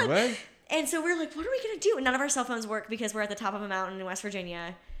 Like, what? And so we were like, what are we going to do? And none of our cell phones work because we're at the top of a mountain in West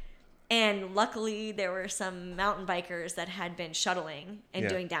Virginia. And luckily there were some mountain bikers that had been shuttling and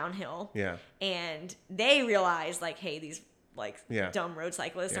doing downhill. Yeah. And they realized like, hey, these dumb road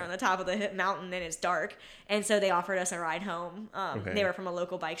cyclists are on the top of the mountain and it's dark. And so they offered us a ride home. They were from a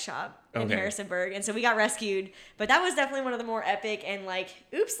local bike shop in Harrisonburg. And so we got rescued. But that was definitely one of the more epic and like,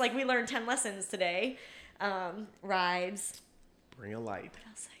 oops, like we learned 10 lessons today. Rides. Bring a light.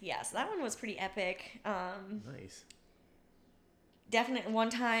 Yeah, so that one was pretty epic. Nice. Definitely. One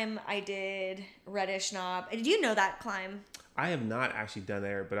time I did Reddish Knob. Did you know that climb? I have not actually done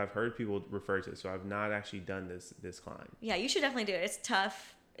there, but I've heard people refer to it, so I've not actually done this climb. Yeah, you should definitely do it. It's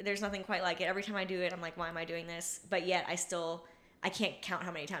tough. There's nothing quite like it. Every time I do it, I'm like, why am I doing this? But yet I can't count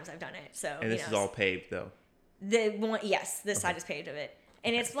how many times I've done it. So and this is all paved though. This side is paved of it,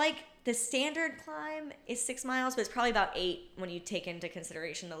 and it's like the standard climb is 6 miles, but it's probably about 8 when you take into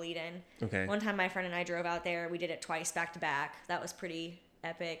consideration the lead in. Okay. One time my friend and I drove out there. We did it twice back to back. That was pretty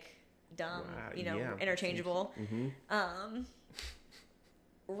epic. Dumb, interchangeable.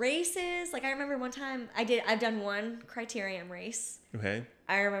 races, like I remember one time I've done one criterium race. Okay.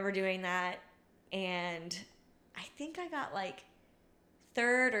 I remember doing that, and I think I got like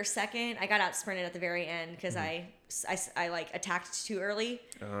third or second. I got out sprinted at the very end because I like attacked too early.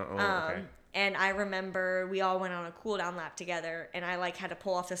 Okay. And I remember we all went on a cool down lap together, and I like had to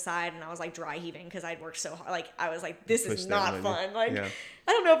pull off the side, and I was like dry heaving because I'd worked so hard. Like I was like, this is not fun. Like I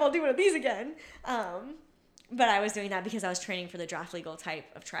don't know if I'll do one of these again. But I was doing that because I was training for the draft legal type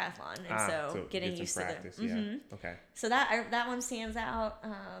of triathlon, and so getting used to practice. Okay. So that one stands out.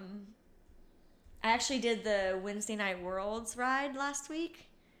 I actually did the Wednesday Night Worlds ride last week.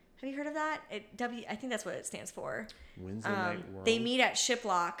 Have you heard of that? I think that's what it stands for. Wednesday Night Worlds. They meet at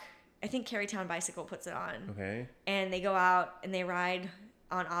Shiplock. I think Carytown Bicycle puts it on. Okay. And they go out and they ride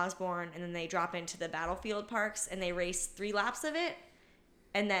on Osborne, and then they drop into the battlefield parks and they race 3 laps of it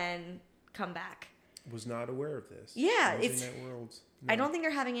and then come back. Was not aware of this. Yeah, Wednesday Night Worlds. No. I don't think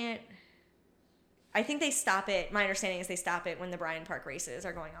they're having it. I think they stop it. My understanding is they stop it when the Bryan Park races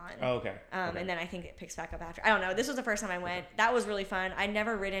are going on. Oh, okay. And then I think it picks back up after. I don't know. This was the first time I went. Okay. That was really fun. I'd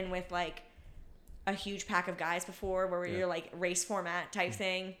never ridden with like a huge pack of guys before, where you're like race format type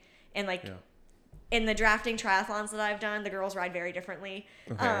thing. And like in the drafting triathlons that I've done, the girls ride very differently.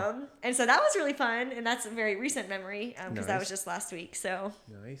 Okay. And so that was really fun. And that's a very recent memory because that was just last week. So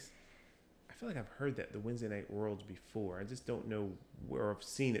nice. I feel like I've heard that the Wednesday Night Worlds before. I just don't know where I've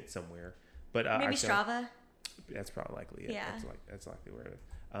seen it somewhere. But maybe Strava. That's probably likely it. Yeah. That's likely where it is.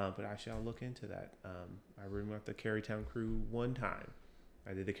 But I shall look into that. I rode with the Carytown crew one time.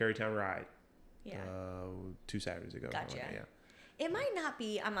 I did the Carytown ride. Yeah. 2 Saturdays ago. Gotcha. Yeah. It might not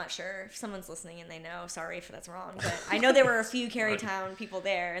be. I'm not sure if someone's listening and they know. Sorry if that's wrong, but I know there were a few Carytown people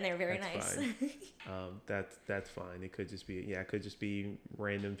there, and they were very nice. That's fine. It could just be It could just be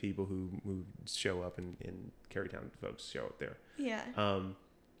random people who show up and Carytown folks show up there. Yeah.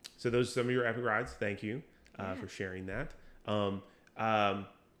 So those are some of your epic rides. Thank you for sharing that.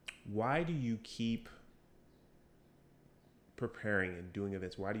 Why do you keep preparing and doing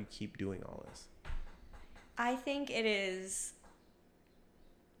events? Why do you keep doing all this? I think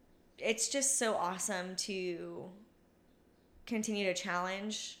it's just so awesome to continue to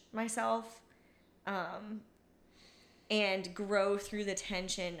challenge myself and grow through the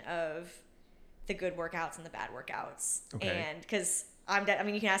tension of the good workouts and the bad workouts. Okay. And because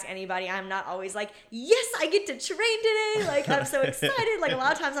you can ask anybody, I'm not always like, yes, I get to train today. Like, I'm so excited. Like, a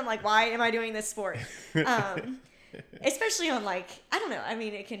lot of times I'm like, why am I doing this sport? Especially on like, I don't know. I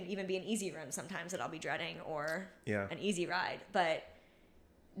mean, it can even be an easy run sometimes that I'll be dreading or an easy ride. But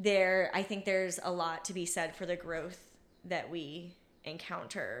I think there's a lot to be said for the growth that we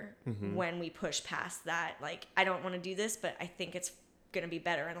encounter when we push past that. Like, I don't want to do this, but I think it's going to be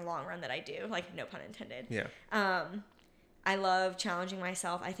better in the long run that I do. Like, no pun intended. Yeah. I love challenging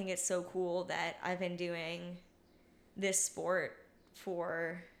myself. I think it's so cool that I've been doing this sport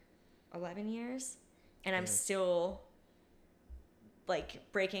for 11 years. And I'm still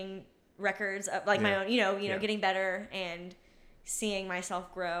like breaking records up, like my own, getting better and seeing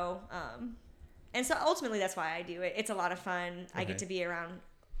myself grow. And so ultimately that's why I do it. It's a lot of fun. I get to be around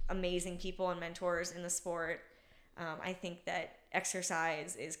amazing people and mentors in the sport. I think that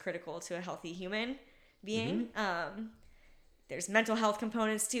exercise is critical to a healthy human being. There's mental health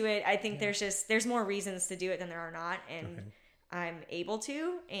components to it. I think there's more reasons to do it than there are not. And I'm able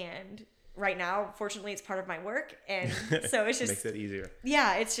to, and right now, fortunately, it's part of my work, and so it's just makes it easier.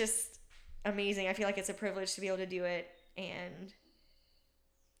 Yeah, it's just amazing. I feel like it's a privilege to be able to do it, and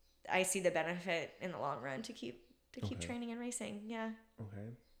I see the benefit in the long run to keep training and racing. Yeah.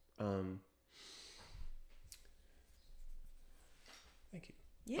 Okay. Thank you.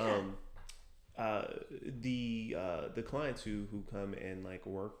 Yeah. The clients who come and like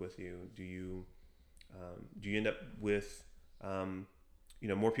work with you, do you end up with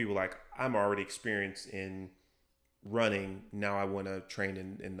more people like, I'm already experienced in running, now I want to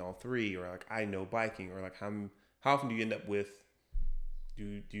train in all 3, or like I know biking, or like how often do you end up with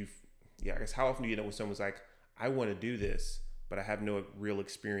how often do you end up with someone's like, I want to do this, but I have no real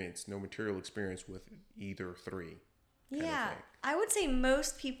experience, no material experience with either 3? Yeah, I would say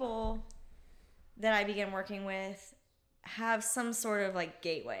most people that I begin working with have some sort of like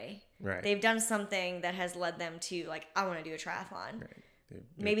gateway. Right. They've done something that has led them to like, I want to do a triathlon. Right.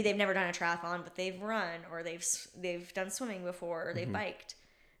 Maybe they've never done a triathlon, but they've run, or they've done swimming before, or they've biked.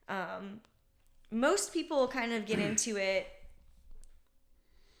 Most people kind of get into it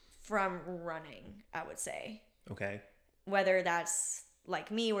from running, I would say. Okay. Whether that's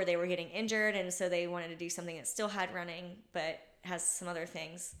like me, where they were getting injured, and so they wanted to do something that still had running, but has some other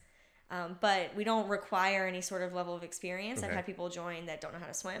things. But we don't require any sort of level of experience. Okay. I've had people join that don't know how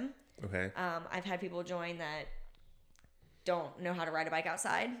to swim. Okay. I've had people join that don't know how to ride a bike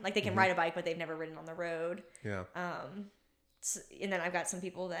outside. Like they can ride a bike, but they've never ridden on the road. Yeah. And then I've got some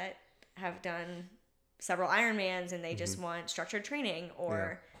people that have done several Ironmans and they just want structured training,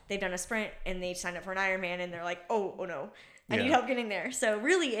 or they've done a sprint and they signed up for an Ironman and they're like, oh no, I need help getting there. So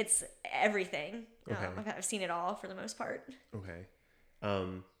really it's everything. Okay. I've seen it all for the most part.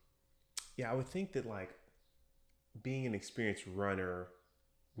 Okay. Yeah, I would think that like being an experienced runner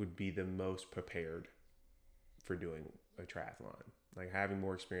would be the most prepared for doing a triathlon. Like having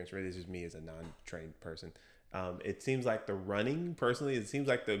more experience, really, this is me as a non-trained person. It seems like the running, personally, it seems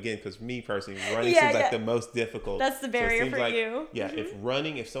like because me personally, running seems like the most difficult. That's the barrier for like, you. Yeah,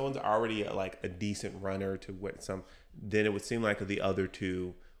 if someone's already like a decent runner to what then it would seem like the other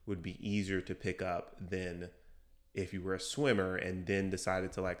two would be easier to pick up than if you were a swimmer and then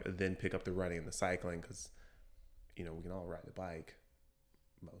decided to then pick up the running and the cycling, because we can all ride the bike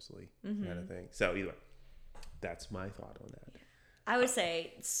mostly, kind of thing. So either way, that's my thought on that. I would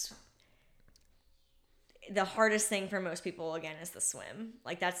say the hardest thing for most people, again, is the swim.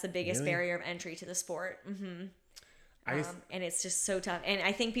 Like that's the biggest barrier of entry to the sport. And it's just so tough. And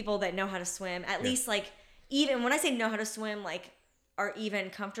I think people that know how to swim, at least like, even when I say know how to swim, like are even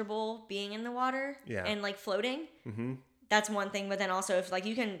comfortable being in the water and like floating. That's one thing. But then also if like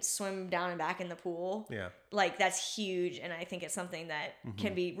you can swim down and back in the pool, like that's huge. And I think it's something that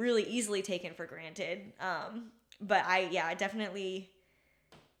can be really easily taken for granted. But I definitely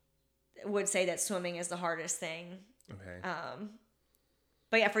would say that swimming is the hardest thing. Okay.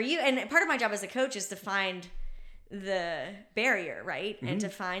 But yeah, for you, and part of my job as a coach is to find the barrier, right? And to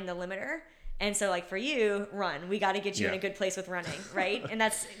find the limiter. And so like for you, run. We got to get you in a good place with running, right? And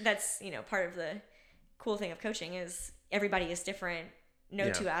that's part of the cool thing of coaching is everybody is different.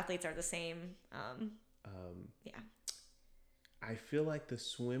 No two athletes are the same. I feel like the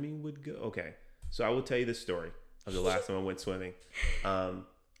swimming would go. Okay. So I will tell you the story of the last time I went swimming.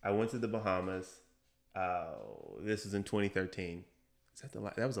 I went to the Bahamas. This was in 2013. Is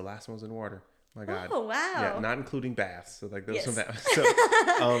that was the last one I was in the water? My God. Oh, wow. Yeah, not including baths. So like those some baths. So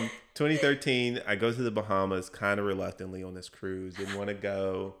 2013, I go to the Bahamas kind of reluctantly on this cruise. Didn't want to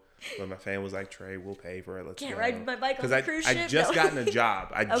go. But my family was like, Trey, we'll pay for it. Let's Can't go. ride my bike on the cruise ship? I just gotten a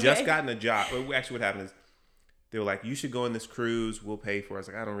job. Just gotten a job. Well, actually, what happened is they were like, you should go on this cruise. We'll pay for it. I was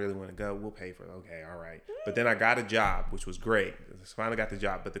like, I don't really want to go. We'll pay for it. Okay, all right. But then I got a job, which was great. I finally got the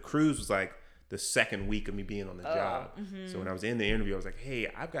job. But the cruise was like the second week of me being on the job. So when I was in the interview, I was like, hey,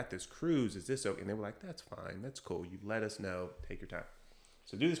 I've got this cruise. Is this okay? And they were like, that's fine. That's cool. You let us know. Take your time.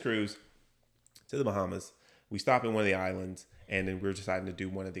 So do this cruise to the Bahamas. We stop in one of the islands, and then we're deciding to do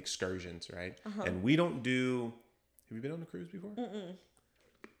one of the excursions, right? And we don't do... Have you been on a cruise before? Nope.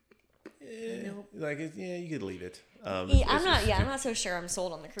 Like, you could leave it. I'm not so sure I'm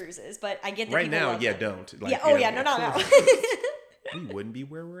sold on the cruises, but I get that right people now, love them. don't. Like, no. We wouldn't be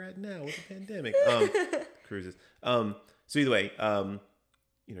where we're at now with the pandemic. Cruises. So either way,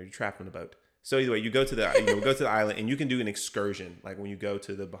 you're trapped on a boat. So either way, you go to the island, and you can do an excursion, like when you go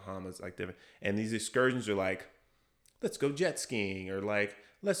to the Bahamas, like different. And these excursions are like, let's go jet skiing, or like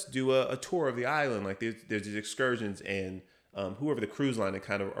let's do a tour of the island. Like there's these excursions, and whoever the cruise line that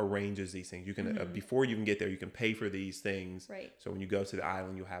kind of arranges these things, you can before you can get there, you can pay for these things. Right. So when you go to the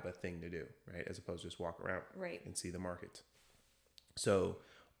island, you'll have a thing to do, right, as opposed to just walk around and see the markets. So,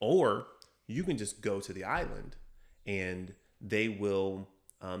 or you can just go to the island, and they will.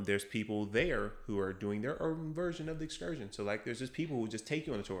 There's people there who are doing their own version of the excursion. So like there's just people who just take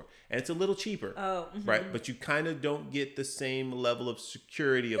you on a tour, and it's a little cheaper, right? But you kind of don't get the same level of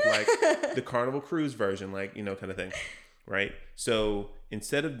security of like the Carnival Cruise version, like, kind of thing, right? So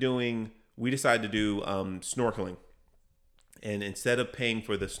instead of we decided to do snorkeling, and instead of paying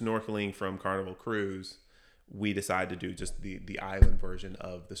for the snorkeling from Carnival Cruise, we decided to do just the island version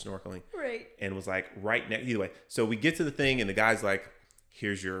of the snorkeling, right? And it was like right next. Either way, so we get to the thing, and the guy's like,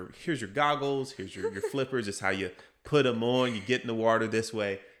 Here's your goggles. Here's your flippers. It's how you put them on. You get in the water this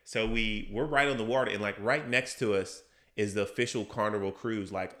way. So we're right on the water, and like right next to us is the official Carnival Cruise,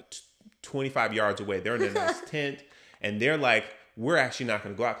 like 25 yards away. They're in a nice tent, and they're like, we're actually not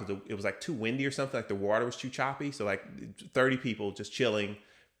going to go out because it was like too windy or something. Like the water was too choppy. So like 30 people just chilling,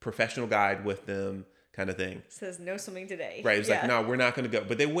 professional guide with them, kind of thing. Says no swimming today. Right. It was like, no, we're not going to go.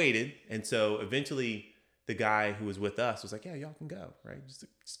 But they waited, and so eventually, the guy who was with us was like, yeah, y'all can go, right? Just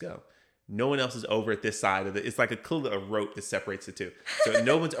go. No one else is over at this side of it. It's like a rope that separates the two. So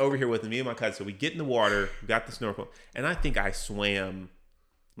no one's over here with me and my cousin. So we get in the water, got the snorkel, and I think I swam,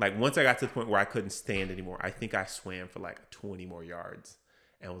 like once I got to the point where I couldn't stand anymore, I think I swam for like 20 more yards.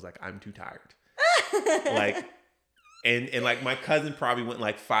 and was like, I'm too tired. Like, and like my cousin probably went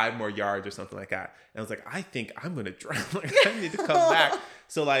like 5 more yards or something like that. And I was like, I think I'm going to drown. Like, I need to come back.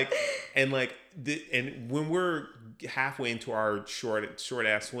 So like, and like, and when we're halfway into our short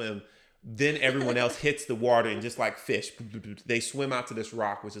ass swim, then everyone else hits the water and just like fish. They swim out to this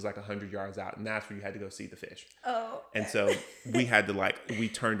rock, which is like 100 yards out. And that's where you had to go see the fish. Oh. And so we had to like, we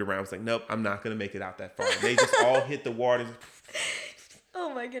turned around. I was like, nope, I'm not going to make it out that far. And they just all hit the water.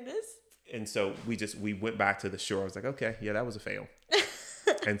 Oh my goodness. And so we went back to the shore. I was like, okay, yeah, that was a fail.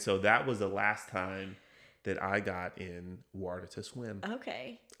 And so that was the last time that I got in water to swim.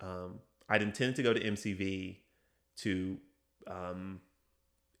 Okay. I'd intended to go to MCV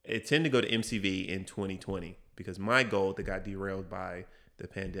in 2020 because my goal that got derailed by the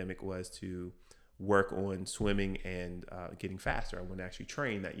pandemic was to work on swimming and getting faster. I wanted to actually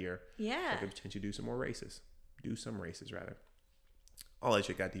train that year. Yeah. So I could potentially do some races. All that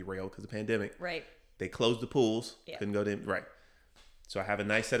shit got derailed because of the pandemic. Right. They closed the pools. Yeah. Couldn't go to right. So I have a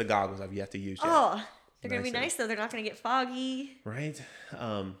nice set of goggles I've yet to use yet. Oh, they're going to be nice though. They're not going to get foggy. Right.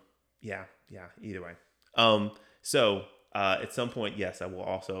 Yeah. Either way. So at some point, yes, I will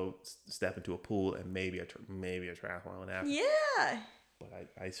also step into a pool and maybe a triathlon after. Yeah.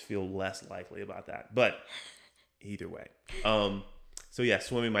 But I feel less likely about that. But either way. So yeah,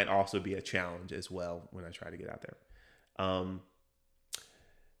 swimming might also be a challenge as well when I try to get out there.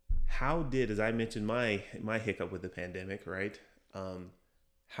 How did, as I mentioned, my hiccup with the pandemic, right?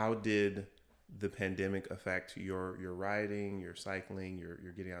 How did the pandemic affect your riding, your cycling, your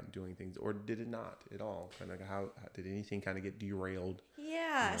getting out and doing things, or did it not at all? Kind of like how did anything kind of get derailed?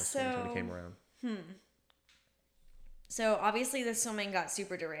 Yeah. As 2020 came around. So obviously the swimming got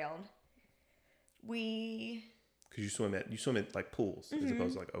super derailed. Because you swim at like pools as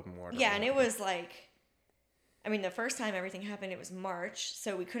opposed to like open water. Yeah, and it was like, I mean, the first time everything happened, it was March,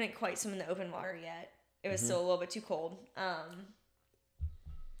 so we couldn't quite swim in the open water yet. It was still a little bit too cold.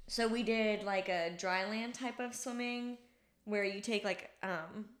 So we did like a dry land type of swimming where you take like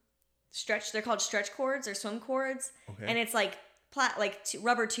they're called stretch cords or swim cords. Okay. And it's like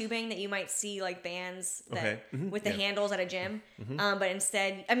rubber tubing that you might see like bands that with the handles at a gym. But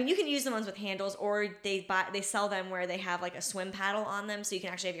instead, I mean, you can use the ones with handles, or they sell them where they have like a swim paddle on them, so you can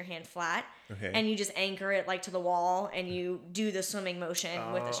actually have your hand flat. Okay. And you just anchor it like to the wall, and you do the swimming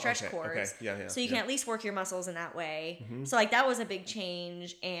motion with the stretch cords. Okay. Yeah. So you can at least work your muscles in that way. So like that was a big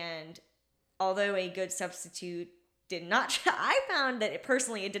change, and although a good substitute did not, I found that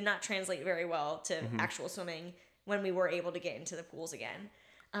it did not translate very well to actual swimming when we were able to get into the pools again.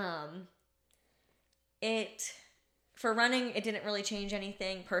 For running, it didn't really change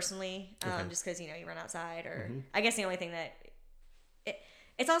anything personally, just because, you run outside, or I guess the only thing that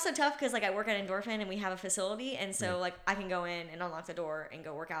it's also tough because like I work at Endorphin and we have a facility, and so like I can go in and unlock the door and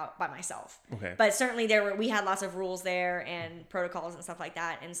go work out by myself. Okay. But certainly we had lots of rules there and protocols and stuff like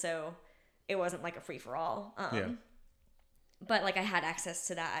that, and so it wasn't like a free for all. But like I had access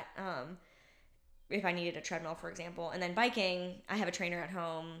to that. If I needed a treadmill, for example. And then biking, I have a trainer at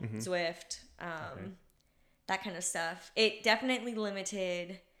home, Zwift, that kind of stuff. It definitely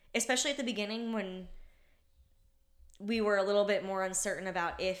limited, especially at the beginning when we were a little bit more uncertain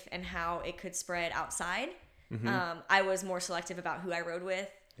about if and how it could spread outside. I was more selective about who I rode with.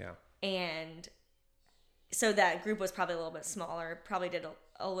 Yeah. And so that group was probably a little bit smaller, probably did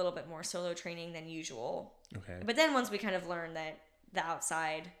a little bit more solo training than usual. Okay. But then once we kind of learned that the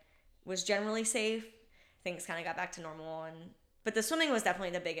outside was generally safe, things kind of got back to normal, but the swimming was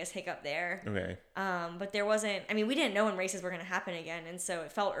definitely the biggest hiccup there. Okay. But there wasn't, I mean, we didn't know when races were going to happen again, and so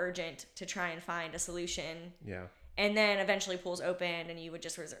it felt urgent to try and find a solution. Yeah. And then eventually pools opened and you would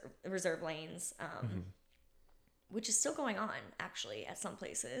just reserve lanes, which is still going on actually at some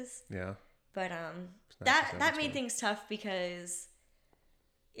places. Yeah. But that made things tough because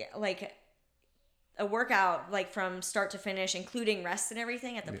like a workout like from start to finish, including rest and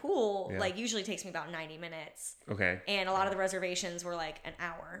everything at the pool, like usually takes me about 90 minutes. Okay. And a lot of the reservations were like an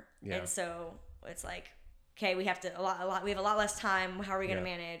hour. Yeah. And so it's like, okay, we have a lot less time. How are we going to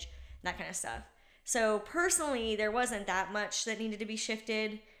manage that kind of stuff? So personally, there wasn't that much that needed to be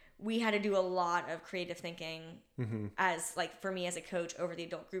shifted. We had to do a lot of creative thinking as like for me as a coach over the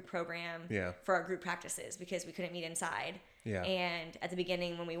adult group program for our group practices because we couldn't meet inside. Yeah. And at the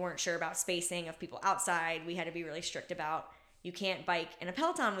beginning when we weren't sure about spacing of people outside, we had to be really strict about you can't bike in a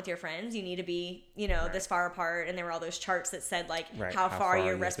Peloton with your friends. You need to be, this far apart. And there were all those charts that said like how far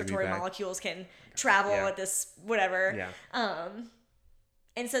your respiratory molecules can travel at this whatever. Yeah.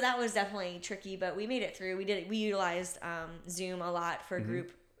 And so that was definitely tricky, but we made it through. We utilized Zoom a lot for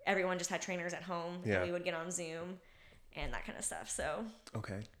group. Everyone just had trainers at home and we would get on Zoom and that kind of stuff. So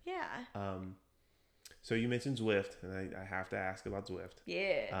Okay. yeah. So you mentioned Zwift, and I have to ask about Zwift.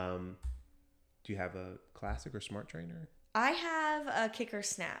 Yeah. Do you have a classic or smart trainer? I have a kicker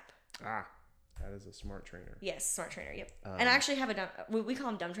snap. Ah, that is a smart trainer. Yes, smart trainer. Yep. And I actually have a dumb. We call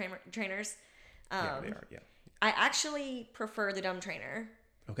them dumb trainers. Yeah, they are. Yeah. I actually prefer the dumb trainer.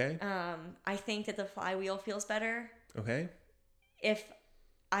 Okay. I think that the flywheel feels better. Okay. If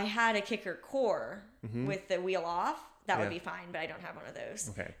I had a kicker core with the wheel off, that would Yeah. be fine, but I don't have one of those.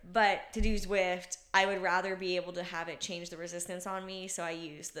 Okay. But to do Zwift, I would rather be able to have it change the resistance on me, so I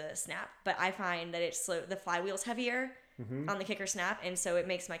use the snap. But I find that it's slow. The flywheel's heavier on the kicker snap, and so it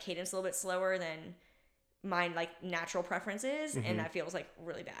makes my cadence a little bit slower than my like natural preferences, and that feels like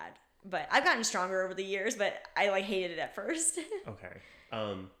really bad. But I've gotten stronger over the years, but I like hated it at first. Okay.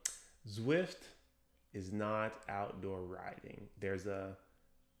 Zwift is not outdoor riding. There's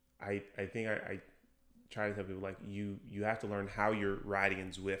I think I try to tell people like you have to learn how your riding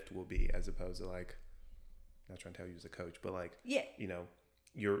in Zwift will be, as opposed to like, not trying to tell you as a coach, but like, Yeah. you know,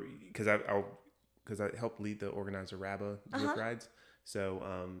 because I helped lead the organizer RABA Zwift rides.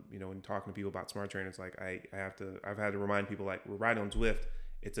 So, you know, when talking to people about smart trainers, like I've had to remind people like we're riding on Zwift.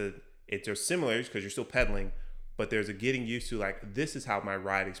 It's a similar because you're still pedaling, but there's a getting used to like, this is how my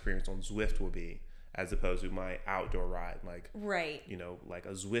ride experience on Zwift will be, as opposed to my outdoor ride. Like, Right. you know, like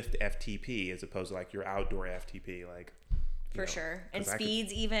a Zwift FTP as opposed to like your outdoor FTP, like, For know, sure. And 'cause I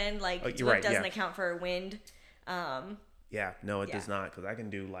speeds even, like, you're Zwift right, doesn't yeah. account for wind. Yeah, no, it Yeah. does not, because I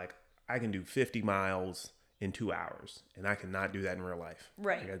can do 50 miles in 2 hours, and I cannot do that in real life.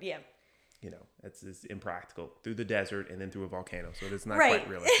 Right, Like, yeah. You know, it's impractical through the desert and then through a volcano, so it's not Right. quite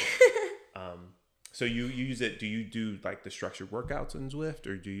realistic. So you use it? Do you do like the structured workouts in Zwift,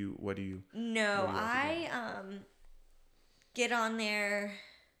 or what do you? No, what do you like to do? I get on there.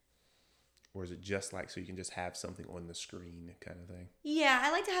 Or is it just like so you can just have something on the screen kind of thing? Yeah,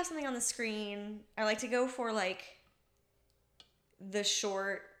 I like to have something on the screen. I like to go for like the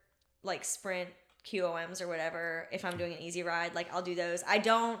short, like sprint QOMs or whatever. If I'm doing an easy ride, like I'll do those. I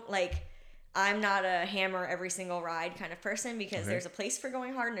don't like. I'm not a hammer every single ride kind of person because there's a place for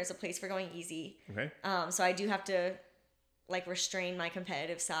going hard and there's a place for going easy. Okay. So I do have to like restrain my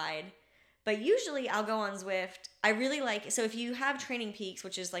competitive side. But usually I'll go on Zwift. I really like, so if you have Training Peaks,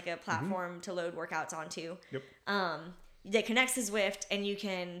 which is like a platform to load workouts onto, Yep. that connects to Zwift, and you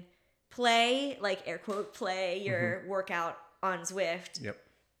can play, like air quote, play your workout on Zwift. Yep.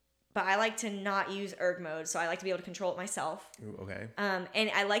 But I like to not use erg mode, so I like to be able to control it myself. Ooh, okay.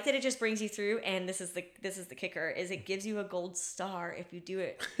 And I like that it just brings you through. And this is the kicker: is it gives you a gold star if you do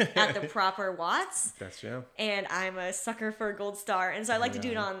it at the proper watts. That's true. And I'm a sucker for a gold star, and so I like to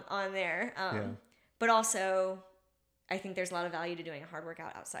do it on there. But also, I think there's a lot of value to doing a hard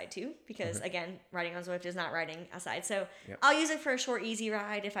workout outside too, because again, riding on Zwift is not riding outside. So I'll use it for a short, easy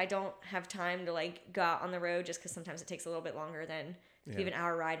ride if I don't have time to like go out on the road, just because sometimes it takes a little bit longer than. If you have an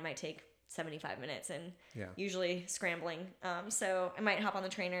hour ride, might take 75 minutes, and usually scrambling. So I might hop on the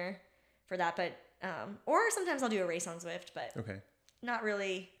trainer for that, but or sometimes I'll do a race on Zwift, but not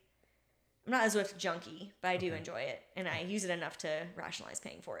really. I'm not a Zwift junkie, but I do enjoy it, and I use it enough to rationalize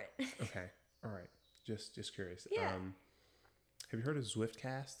paying for it. Okay, all right. Just curious. Yeah. Have you heard of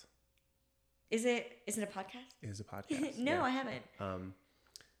Zwiftcast? Is it a podcast? It is a podcast. No, I haven't.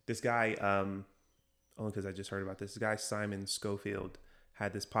 This guy, only because I just heard about this guy, Simon Schofield,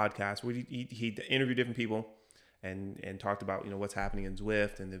 had this podcast where he interviewed different people and talked about, you know, what's happening in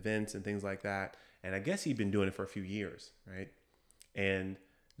Zwift and events and things like that. And I guess he'd been doing it for a few years, right? And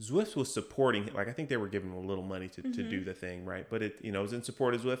Zwift was supporting him. Like, I think they were giving him a little money to do the thing, right? But it, you know, was in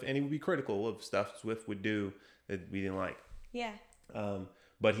support of Zwift, and he would be critical of stuff Zwift would do that we didn't like. Yeah.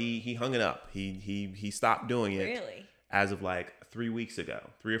 But he hung it up. He stopped doing it. Really? As of like 3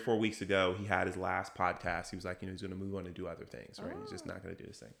 or 4 weeks ago, he had his last podcast. He was like, you know, he's going to move on and do other things, right? He's just not going to do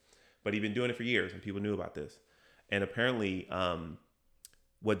this thing. But he'd been doing it for years, and people knew about this. And apparently,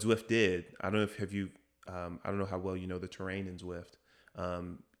 what Zwift did, I don't know how well you know the terrain in Zwift.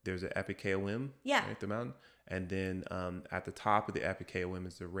 There's an epic KOM right, the mountain. And then at the top of the epic KOM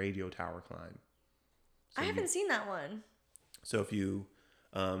is the radio tower climb. So I haven't seen that one. So if you...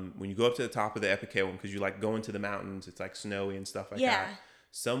 when you go up to the top of the epic KOM, because you like go into the mountains, it's like snowy and stuff like that.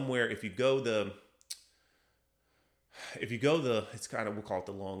 Somewhere, if you go the, it's kind of, we'll call it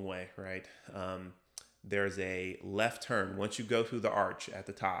the long way, right? There's a left turn. Once you go through the arch at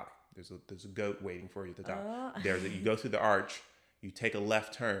the top, there's a goat waiting for you at the top. You go through the arch, you take a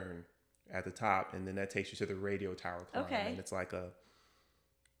left turn at the top, and then that takes you to the radio tower climb. Okay. And it's like a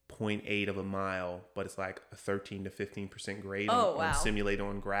 0.8 of a mile, but it's like a 13 to 15% grade on simulated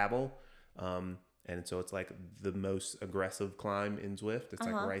on gravel. And so it's like the most aggressive climb in Zwift. It's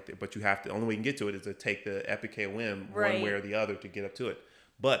like right there. But you have to, the only way you can get to it is to take the Epic KOM one way or the other to get up to it.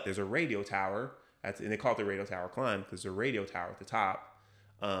 But there's a radio tower, and they call it the radio tower climb because there's a radio tower at the top.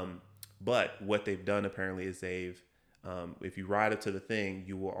 But what they've done apparently is if you ride up to the thing,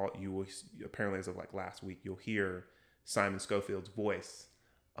 you will apparently, as of like last week, you'll hear Simon Schofield's voice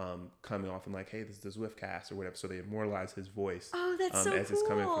coming off and like, hey, this is the Zwift cast or whatever. So they immortalize his voice. Oh, that's so as cool. it's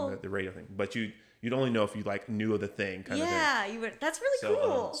coming from the radio thing. But you'd only know if you like knew of the thing kind of thing. Yeah, you would. That's really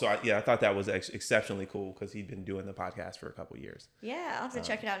cool. I thought that was exceptionally cool because he'd been doing the podcast for a couple of years. Yeah, I'll have to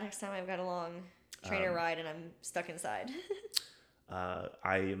check it out next time I've got a long trainer ride and I'm stuck inside.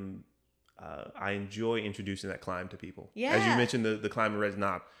 I enjoy introducing that climb to people. Yeah. As you mentioned, the climb in Red's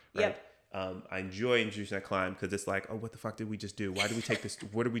Knob, right? Yep. I enjoy introducing that climb because it's like, oh, what the fuck did we just do? Why did we take this?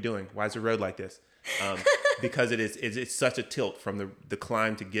 What are we doing? Why is the road like this? Because it's such a tilt from the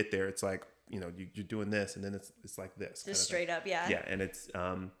climb to get there. It's like, you're doing this and then it's like this. Just straight up, yeah. Yeah, and it's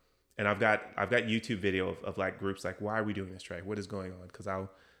and I've got YouTube video of like groups like, why are we doing this, Trey? What is going on? Because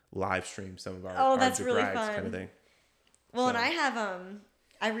I'll live stream some of our that's really rides fun kind of thing. Well, and I have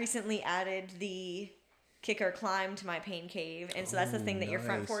I recently added the kicker climb to my pain cave, and so that's the thing that your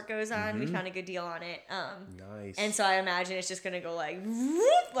front fork goes on. We found a good deal on it. Nice. And so I imagine it's just gonna go like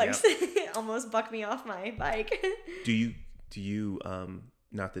whoop, like almost buck me off my bike. Do you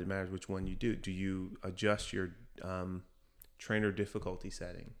not that it matters which one you do you adjust your trainer difficulty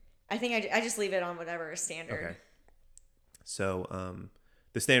setting? I think I just leave it on whatever is standard. Okay. So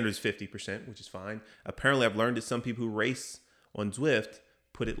the standard is 50%, which is fine. Apparently I've learned that some people who race on Zwift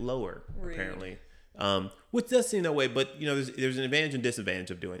put it lower. Rude. Apparently, which does seem that way, but there's an advantage and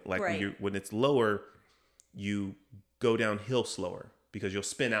disadvantage of doing it. Like when it's lower, you go downhill slower because you'll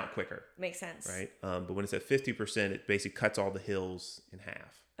spin out quicker. Makes sense, right? But when it's at 50%, it basically cuts all the hills in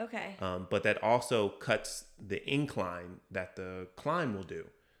half. Okay. But that also cuts the incline that the climb will do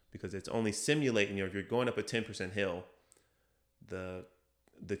because it's only simulating. If you're going up a 10% hill, the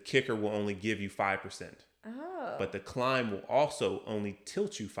kicker will only give you 5%. Oh. But the climb will also only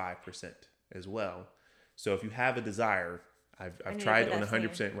tilt you 5% as well. So if you have a desire, I've tried on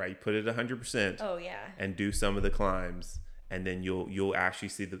 100%, right? You put it at 100%. Oh yeah. And do some of the climbs, and then you'll actually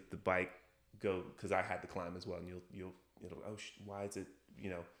see the bike go, because I had the climb as well, and you'll why is it,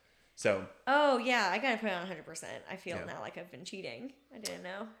 so. Oh yeah, I gotta put it on 100%. I feel now like I've been cheating. I didn't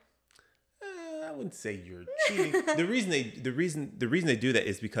know. I wouldn't say you're cheating. the reason they do that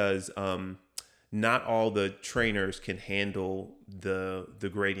is because not all the trainers can handle the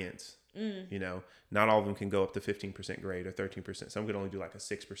gradients. Not all of them can go up to 15% grade or 13%. Some can only do like a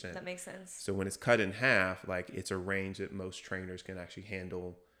 6%. That makes sense. So when it's cut in half, like it's a range that most trainers can actually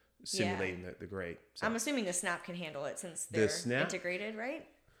handle simulating the grade. So I'm assuming the snap can handle it since they're integrated, right?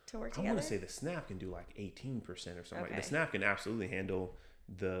 To work together. I want to say the snap can do like 18% or something. Okay. The snap can absolutely handle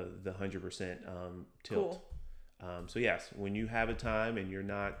the 100% tilt. Cool. So yes, when you have a time and you're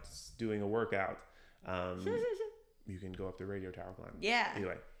not doing a workout, you can go up the radio tower climb. Yeah.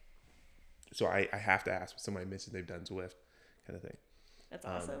 Anyway, so I have to ask. Somebody mentioned they've done Zwift, kind of thing. That's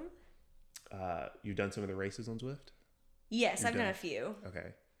awesome. You've done some of the races on Zwift? Yes, I've done a few.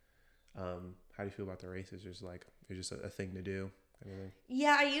 Okay. How do you feel about the races? They're just a thing to do, kind of thing.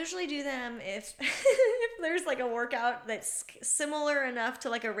 Yeah, I usually do them if there's like a workout that's similar enough to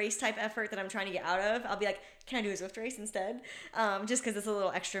like a race type effort that I'm trying to get out of. I'll be like, can I do a Zwift race instead? Just because it's a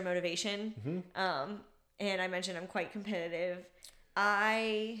little extra motivation. Mm-hmm. And I mentioned I'm quite competitive.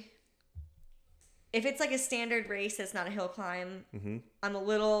 If it's like a standard race that's not a hill climb, mm-hmm. I'm a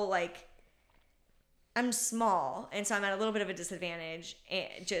little like, I'm small, and so I'm at a little bit of a disadvantage.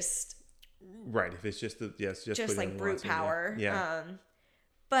 And right, if it's just like brute power. Yeah.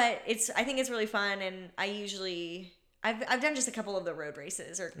 But I think it's really fun, and I've done just a couple of the road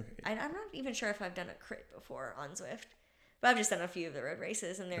races, or I'm not even sure if I've done a crit before on Zwift, but I've just done a few of the road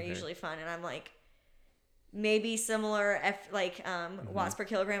races, and they're usually fun. And I'm like, maybe similar watts per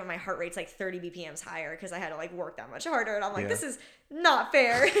kilogram, and my heart rate's like 30 BPMs higher because I had to like work that much harder, and I'm like, this is not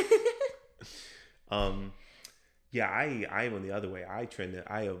fair. Yeah, I went the other way.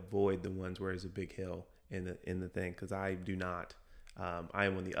 I avoid the ones where there's a big hill in the thing because I do not. I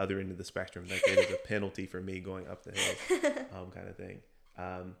am on the other end of the spectrum. Like it is a penalty for me going up the hill, kind of thing.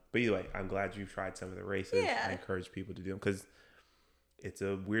 But either way, I'm glad you've tried some of the races. Yeah. I encourage people to do them because it's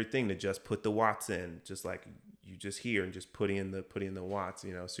a weird thing to just put the watts in, just like you just hear and just put in the watts,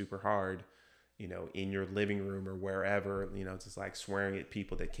 super hard. In your living room or wherever, just like swearing at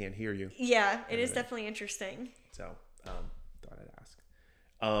people that can't hear you. Yeah, it is definitely interesting. So, thought I'd ask.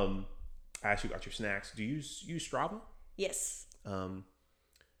 I asked you about your snacks. Do you use Strava? Yes.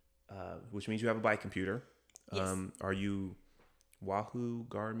 which means you have a bike computer. Yes. Are you Wahoo,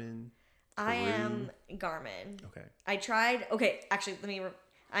 Garmin, I Peru? am Garmin. Okay. I tried. Okay, actually,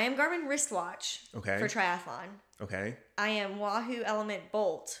 I am Garmin wristwatch for triathlon. Okay. I am Wahoo Element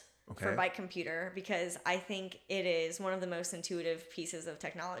Bolt for Okay. bike computer because I think it is one of the most intuitive pieces of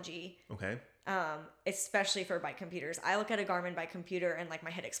technology. Okay. Especially for bike computers. I look at a Garmin bike computer and like my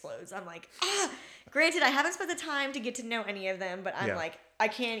head explodes. I'm like, ah. Granted, I haven't spent the time to get to know any of them, but I'm like, I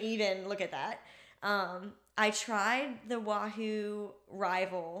can't even look at that. I tried the Wahoo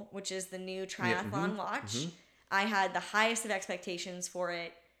Rival, which is the new triathlon watch. Mm-hmm. I had the highest of expectations for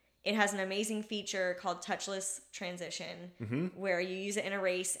it. It has an amazing feature called touchless transition, where you use it in a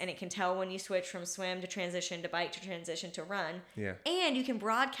race and it can tell when you switch from swim to transition to bike to transition to run. Yeah. And you can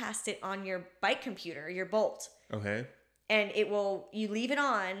broadcast it on your bike computer, your Bolt. Okay. And you leave it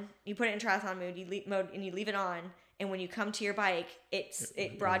on, you put it in triathlon mode, and you leave it on. And when you come to your bike,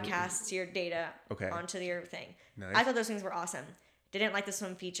 it broadcasts your data onto your thing. Nice. I thought those things were awesome. Didn't like the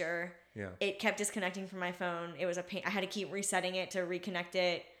swim feature. Yeah. It kept disconnecting from my phone. It was a pain. I had to keep resetting it to reconnect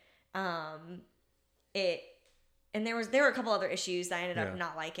it. And there were a couple other issues that I ended up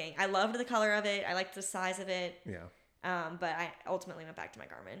not liking. I loved the color of it. I liked the size of it. Yeah. But I ultimately went back to my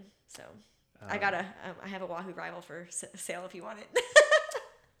Garmin. So I have a Wahoo Rival for sale if you want it.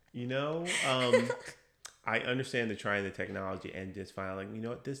 I understand the trying the technology and just finally,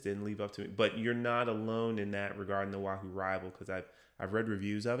 like, this didn't live up to me. But you're not alone in that regarding the Wahoo Rival, because I've read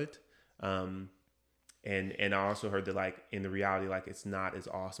reviews of it. And I also heard that, like, in the reality, like, it's not as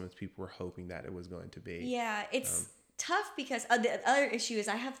awesome as people were hoping that it was going to be. Yeah, it's tough because the other issue is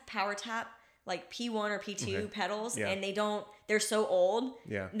I have Power Tap, like P1 or P2 pedals, and they're so old.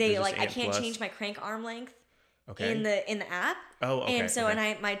 Yeah. I can't change my crank arm length in the app. Oh, okay. And so,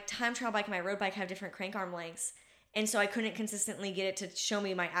 my time trial bike and my road bike have different crank arm lengths. And so I couldn't consistently get it to show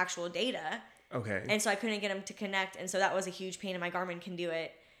me my actual data. Okay. And so I couldn't get them to connect. And so that was a huge pain, and my Garmin can do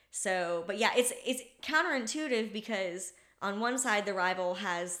it. So, but yeah, it's counterintuitive because on one side, the Rival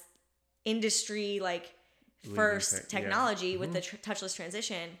has industry first technology with the touchless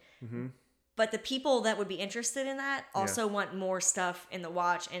transition. Mm-hmm. But the people that would be interested in that also want more stuff in the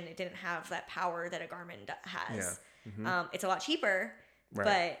watch, and it didn't have that power that a Garmin has. Yeah. Mm-hmm. It's a lot cheaper,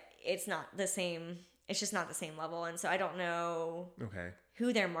 but it's not the same. It's just not the same level. And so I don't know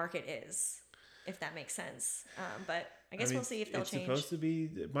who their market is, if that makes sense. But I guess we'll see if they'll change. It's supposed to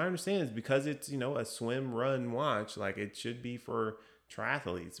be, my understanding is because it's, a swim run watch, like it should be for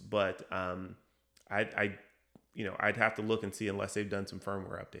triathletes, but I'd have to look and see unless they've done some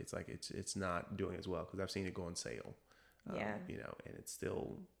firmware updates. Like it's not doing as well because I've seen it go on sale. And it's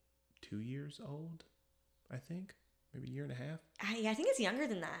still 2 years old, I think, maybe a year and a half. I think it's younger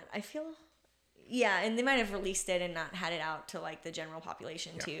than that. I feel. Yeah, and they might have released it and not had it out to like the general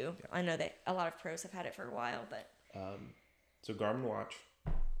population too. Yeah. I know that a lot of pros have had it for a while, but. So Garmin watch,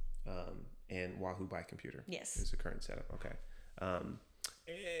 and Wahoo bike computer. Yes. Is the current setup. Okay.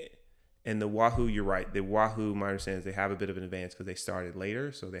 And the Wahoo, you're right. The Wahoo, my understanding is they have a bit of an advance because they started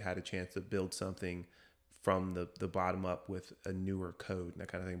later, so they had a chance to build something from the bottom up with a newer code and that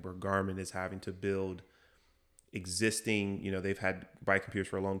kind of thing. Where Garmin is having to build existing, they've had bike computers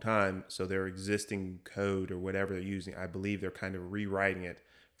for a long time, so their existing code or whatever they're using, I believe they're kind of rewriting it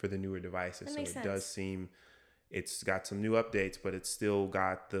for the newer devices. That makes sense. Does seem it's got some new updates, but it's still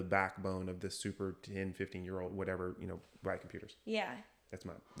got the backbone of the super 10, 15-year-old, whatever, bike computers. Yeah. That's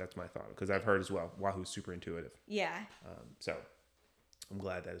my thought, because I've heard as well, Wahoo's super intuitive. Yeah. So I'm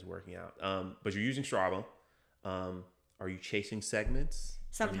glad that is working out. But you're using Strava. Are you chasing segments?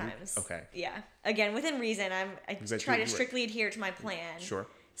 Sometimes. Okay. Yeah. Again, within reason, I try to strictly adhere to my plan. Sure.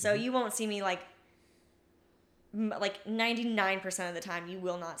 So you won't see me like 99% of the time, you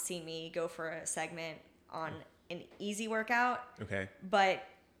will not see me go for a segment on an easy workout. Okay. But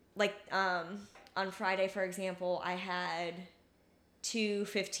on Friday, for example, I had 2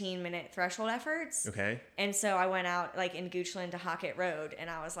 15-minute threshold efforts. Okay. And so I went out in Goochland to Hockett Road, and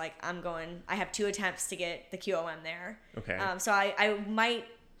I was like, I have 2 attempts to get the QOM there. Okay. So I might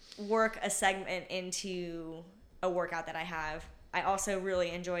work a segment into a workout that I have. I also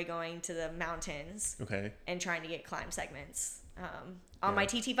really enjoy going to the mountains. Okay. And trying to get climb segments on my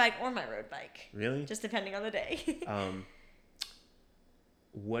TT bike or my road bike. Really? Just depending on the day.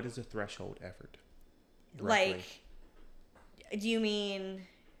 What is a threshold effort? Roughly? Do you mean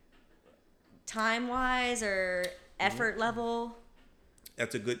time-wise or effort level?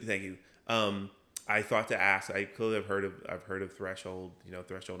 That's a good. Thank you. I thought to ask. I could have heard of. I've heard of threshold.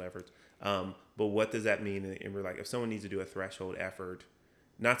 Threshold efforts. But what does that mean? And we're like, if someone needs to do a threshold effort,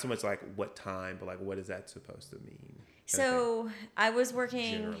 not so much like what time, but like what is that supposed to mean? So I was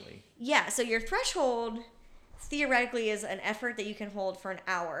working. Generally. Yeah. So your threshold theoretically is an effort that you can hold for an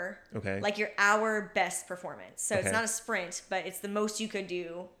hour. Okay. Like your hour best performance. So it's Okay. not a sprint, but it's the most you could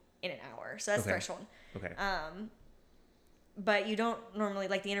do in an hour. So that's threshold. Okay. But you don't normally,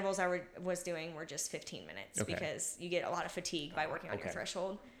 like the intervals I was doing were just 15 minutes because you get a lot of fatigue by working on your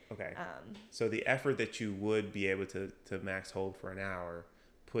threshold. Okay. So the effort that you would be able to max hold for an hour,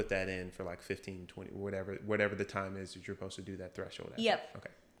 put that in for like 15, 20, whatever the time is that you're supposed to do that threshold effort. Yep. Okay,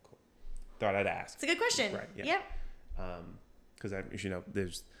 cool. Thought I'd ask. It's a good question. Right, yeah. Yep. Because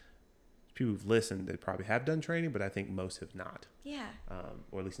there's people who've listened that probably have done training, but I think most have not. Yeah.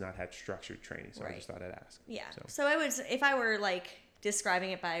 Or at least not had structured training. So I just thought I'd ask. Yeah. So it was, if I were like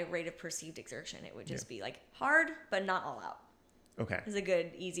describing it by rate of perceived exertion, it would just be like hard, but not all out. Okay. Is a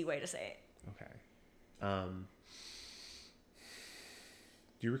good, easy way to say it. Okay.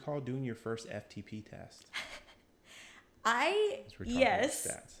 Do you recall doing your first FTP test? Yes.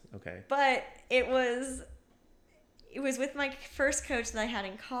 Stats. Okay. But it was with my first coach that I had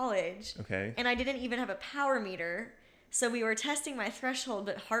in college. Okay. And I didn't even have a power meter. So we were testing my threshold,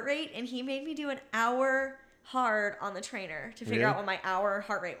 but heart rate, and he made me do an hour hard on the trainer to figure out what my hour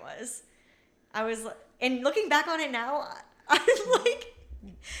heart rate was. And looking back on it now, I'm like,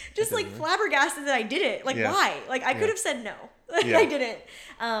 just like flabbergasted that I did it. Like, why? Like, I could have said no. I didn't.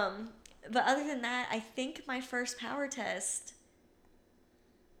 But other than that, I think my first power test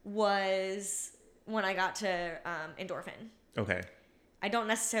was when I got to Endorphin. Okay. I don't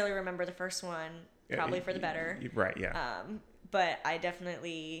necessarily remember the first one, probably for the better. Right, yeah. But I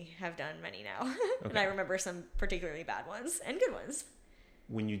definitely have done many now. And I remember some particularly bad ones and good ones.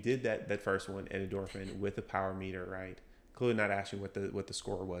 When you did that first one at Endorphin with a power meter, right? Clearly not asking what the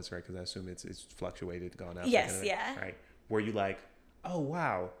score was, right? Because I assume it's fluctuated, gone up. Yes, yeah. Right. Were you like, oh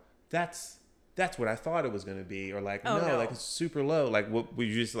wow, that's what I thought it was going to be, or like no, like it's super low. Like what were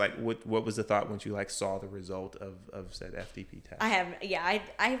you just like? What was the thought once you like saw the result of said FTP test?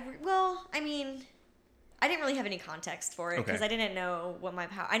 I didn't really have any context for it because I didn't know what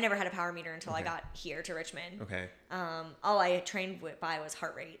I never had a power meter until I got here to Richmond. Okay. All I trained by was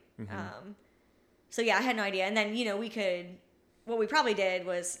heart rate. Mm-hmm. So yeah, I had no idea. And then, what we probably did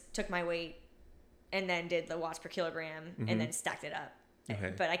was took my weight and then did the watts per kilogram and then stacked it up.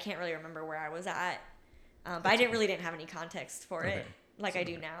 Okay. But I can't really remember where I was at. But I didn't have any context for it like I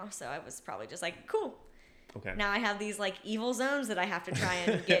do now. So I was probably just like, cool. Okay. Now I have these like evil zones that I have to try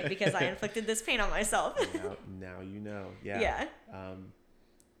and get because I inflicted this pain on myself. now you know. Yeah. Yeah.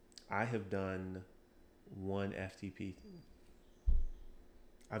 I have done one FTP.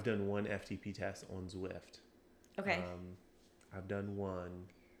 I've done one FTP test on Zwift. Okay. I've done one,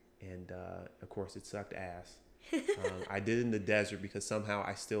 and of course it sucked ass. I did it in the desert because somehow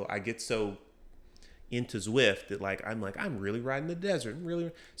I get so into Zwift that I'm really riding the desert.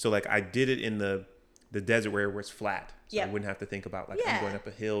 So like I did it in the desert where it's flat. So I wouldn't have to think about I'm going up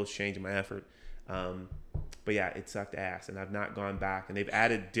a hill, changing my effort. But yeah, it sucked ass, and I've not gone back. And they've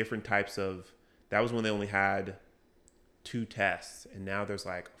added different types of. That was when they only had 2 tests, and now there's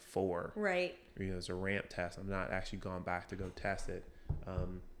like 4. Right. There's a ramp test. I'm not actually gone back to go test it.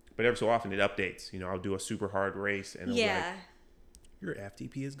 But every so often it updates. I'll do a super hard race, and it'll be like, your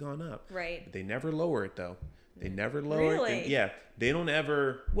FTP has gone up. Right. But they never lower it though. They never lower it. They don't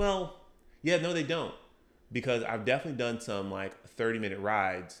ever. Well, no, they don't. Because I've definitely done some like 30-minute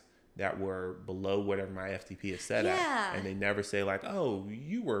rides that were below whatever my FTP is set at. And they never say like, oh,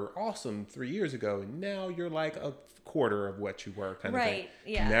 you were awesome 3 years ago and now you're like a quarter of what you were kind of thing.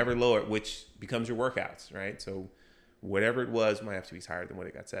 Yeah. Never lower it, which becomes your workouts, right? So whatever it was, my FTP is higher than what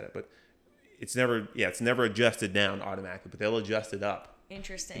it got set at. But it's never adjusted down automatically, but they'll adjust it up.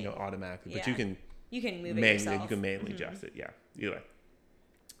 Interesting. Automatically. But you can move it yourself. You can manually adjust it. Yeah. Either way.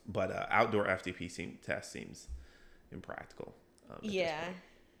 But outdoor FTP test seems impractical.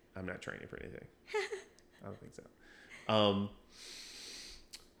 I'm not training for anything. I don't think so.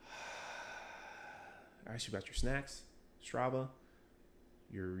 I asked you about your snacks, Strava.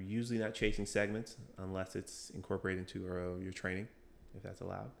 You're usually not chasing segments unless it's incorporated into your training, if that's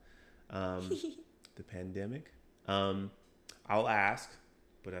allowed. The pandemic. I'll ask,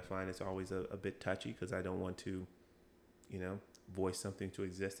 but I find it's always a bit touchy because I don't want to, voice something to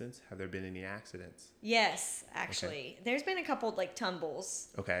existence. Have there been any accidents? Yes, actually. Okay. There's been a couple like tumbles.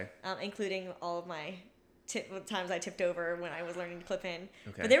 Okay. Including all of my times I tipped over when I was learning to clip in.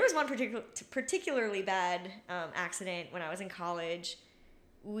 Okay. But there was one particularly bad accident when I was in college.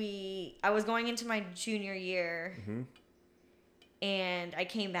 I was going into my junior year, and I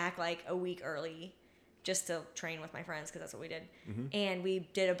came back like a week early just to train with my friends because that's what we did. And we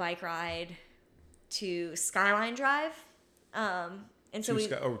did a bike ride to Skyline Drive. And so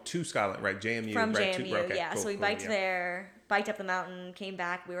to Skyline, right? JMU. From right, JMU, okay, yeah. cool, So we cool, biked there, biked up the mountain, came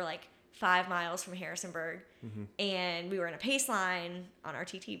back. We were like 5 miles from Harrisonburg. And we were in a pace line on our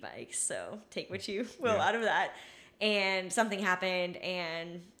TT bikes. So take what you will out of that. And something happened,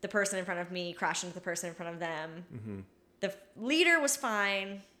 and the person in front of me crashed into the person in front of them. The leader was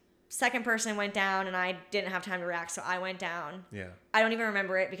fine. Second person went down, and I didn't have time to react, so I went down. Yeah. I don't even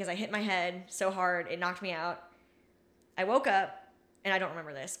remember it because I hit my head so hard, it knocked me out. I woke up, and I don't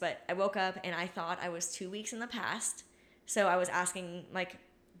remember this, but I woke up, and I thought I was 2 weeks in the past. So I was asking, like,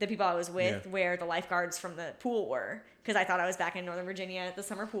 the people I was with where the lifeguards from the pool were, because I thought I was back in Northern Virginia at the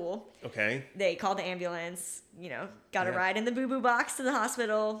summer pool. Okay. They called the ambulance, got a ride in the boo-boo box to the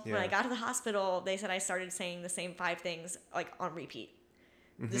hospital. Yeah. When I got to the hospital, they said I started saying the same 5 things, like, on repeat.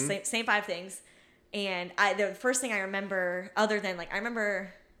 The same 5 things. And the first thing I remember, other than, like, I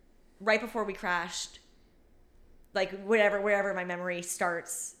remember right before we crashed, like, wherever my memory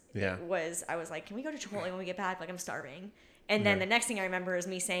starts, was, I was like, can we go to Chipotle when we get back? Like, I'm starving. And then the next thing I remember is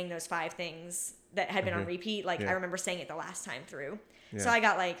me saying those 5 things that had been on repeat. Like, I remember saying it the last time through. So I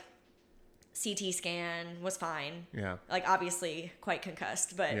got, like, CT scan, was fine. Yeah. Like, obviously quite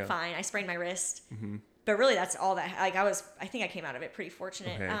concussed, but fine. I sprained my wrist. But really, that's all that, like, I think I came out of it pretty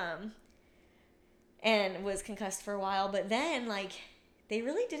fortunate. Okay. And was concussed for a while. But then, like, they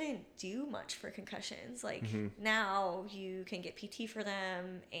really didn't do much for concussions. Like, now you can get PT for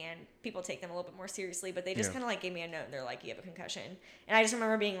them, and people take them a little bit more seriously, but they just kind of, like, gave me a note, and they're like, you have a concussion. And I just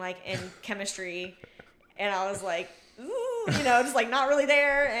remember being, like, in chemistry, and I was like, ooh, just, like, not really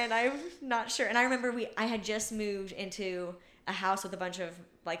there, and I'm not sure. And I remember I had just moved into a house with a bunch of,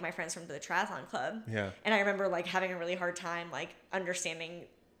 like, my friends from the triathlon club. Yeah. And I remember, like, having a really hard time, like, understanding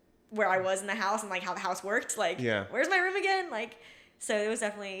where I was in the house and, like, how the house worked. Like, where's my room again? Like, so it was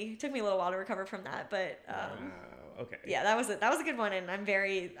definitely, took me a little while to recover from that, but okay. Yeah, that was a good one, and I'm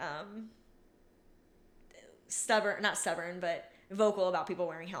very not stubborn, but vocal about people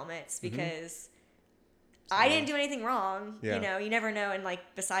wearing helmets because I didn't do anything wrong. Yeah. You never know, and, like,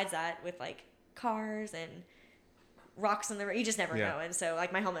 besides that, with, like, cars and rocks in the road, you just never know, and so,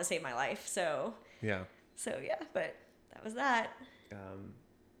 like, my helmet saved my life. So yeah, but that was that.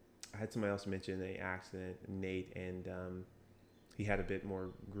 I had somebody else mention an accident, Nate, and he had a bit more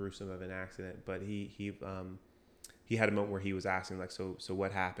gruesome of an accident, but he had a moment where he was asking, like, so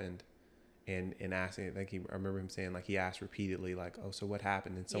what happened, and asking, like, I remember him saying, like, he asked repeatedly, like, oh, so what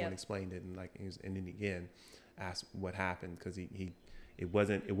happened, and someone explained it, and, like, and then again asked what happened, because he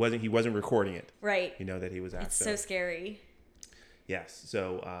wasn't recording it, right? That he was asked. It's so scary. Yes.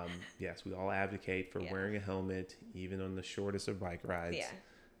 So yes, we all advocate for wearing a helmet, even on the shortest of bike rides. Yeah.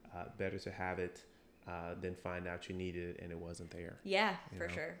 Better to have it than find out you needed it and it wasn't there. Yeah, for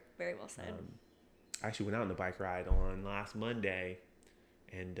sure. Very well said. I actually went out on a bike ride on last Monday,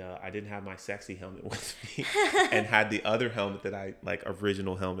 and I didn't have my sexy helmet with me, and had the other helmet that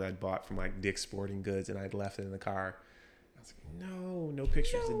original helmet I bought from, like, Dick's Sporting Goods, and I'd left it in the car. I was like, no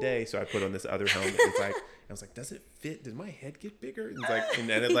pictures today. So I put on this other helmet. It's like, I was like, does it fit? Did my head get bigger? And, and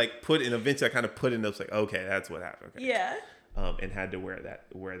then it, like, and eventually I kind of put it in. I was like, okay, that's what happened. Okay. Yeah. And had to wear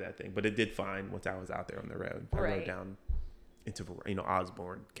that thing, but it did fine once I was out there on the road. I rode down into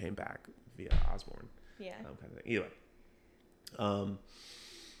Osborne, came back via Osborne. Yeah. Kind of thing. Either way.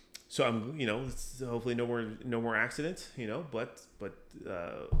 So I'm hopefully no more accidents. But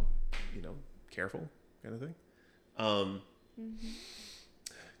careful kind of thing.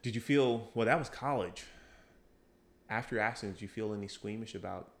 Did you feel, well, that was college. After your accident, did you feel any squeamish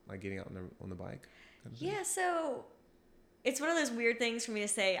about, like, getting out on the bike? Kind of yeah. So it's one of those weird things for me to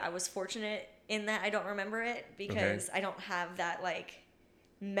say I was fortunate in that I don't remember it, because I don't have that, like,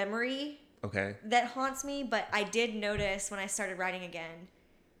 memory that haunts me. But I did notice when I started riding again,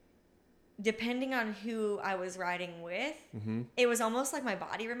 depending on who I was riding with, it was almost like my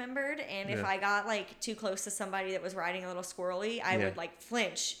body remembered. And if I got, like, too close to somebody that was riding a little squirrely, I would, like,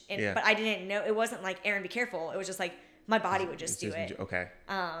 flinch. But I didn't know. It wasn't like, Erin, be careful. It was just like my body would just do it. Okay.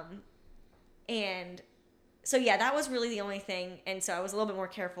 And so, yeah, that was really the only thing. And so I was a little bit more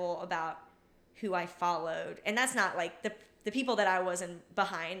careful about who I followed. And that's not, like, the people that I was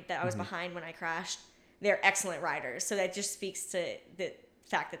behind when I crashed, they're excellent riders. So that just speaks to the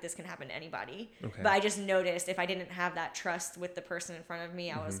fact that this can happen to anybody. Okay. But I just noticed if I didn't have that trust with the person in front of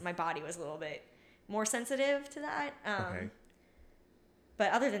me, my body was a little bit more sensitive to that.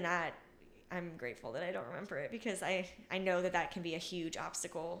 But other than that, I'm grateful that I don't remember it, because I know that can be a huge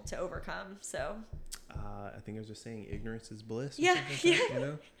obstacle to overcome. So I think I was just saying, ignorance is bliss. Yeah.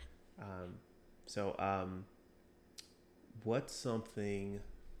 Yeah. So what's something,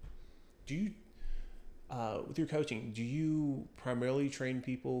 With your coaching, do you primarily train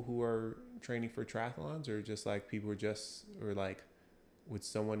people who are training for triathlons, or just like people who are just, or like, would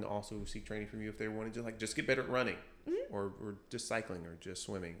someone also seek training from you if they wanted to just get better at running, or just cycling, or just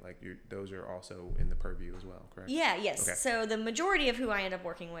swimming? Like those are also in the purview as well, correct? Yeah, yes. Okay. So the majority of who I end up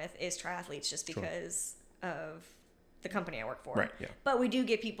working with is triathletes, just because of the company I work for. Right. Yeah. But we do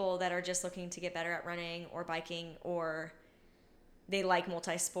get people that are just looking to get better at running or biking, or they like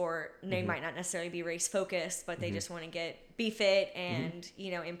multi-sport. They might not necessarily be race focused, but they just want to be fit and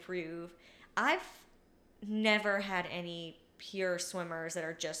improve. I've never had any pure swimmers that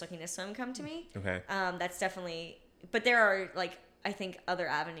are just looking to swim come to me. Okay. That's definitely, but there are I think other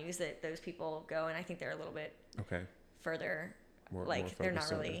avenues that those people go, and I think they're a little bit further. More they're not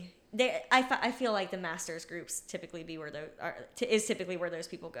really. I feel like the masters groups typically is typically where those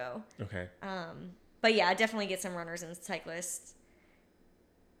people go. Okay. But yeah, I definitely get some runners and cyclists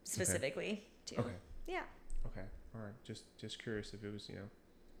specifically too. Okay. Yeah. Okay. All right. Just curious if it was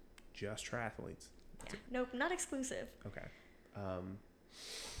just triathletes. Yeah. Nope, not exclusive. Okay.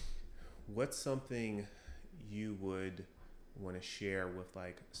 What's something you would want to share with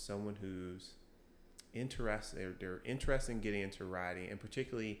someone who's interested? They're interested in getting into riding, and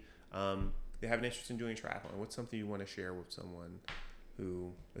particularly they have an interest in doing triathlon. What's something you want to share with someone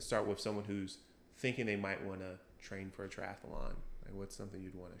who? Let's start with someone who's thinking they might want to train for a triathlon. What's something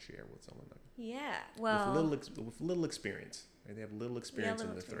you'd want to share with someone with little experience? Right? They have little experience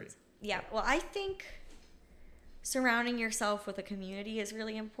in the three. Yeah. Well, I think surrounding yourself with a community is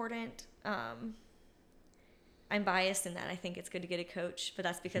really important. I'm biased in that I think it's good to get a coach, but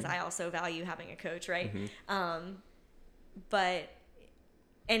that's because I also value having a coach, right? But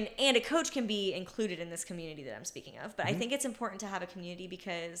a coach can be included in this community that I'm speaking of. But I think it's important to have a community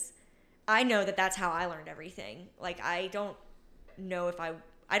because I know that that's how I learned everything. I don't know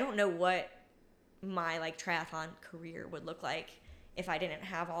what my triathlon career would look like if I didn't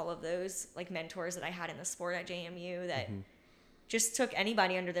have all of those mentors that I had in the sport at JMU that just took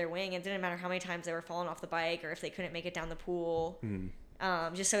anybody under their wing. It didn't matter how many times they were falling off the bike or if they couldn't make it down the pool.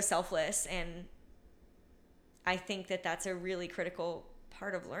 Just so selfless. And I think that that's a really critical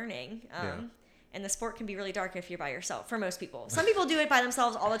part of learning. And the sport can be really dark if you're by yourself for most people. Some people do it by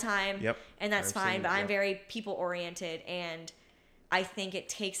themselves all the time, and that's fine. But I'm very people oriented, and I think it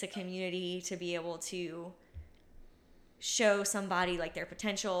takes a community to be able to show somebody their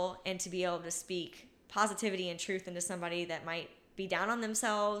potential and to be able to speak positivity and truth into somebody that might be down on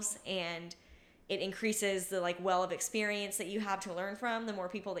themselves, and it increases the well of experience that you have to learn from the more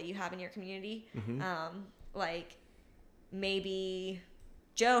people that you have in your community. Maybe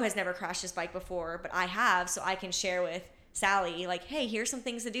Joe has never crashed his bike before, but I have, so I can share with Sally hey, here's some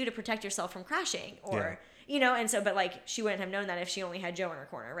things to do to protect yourself from crashing, or and so, but she wouldn't have known that if she only had Joe in her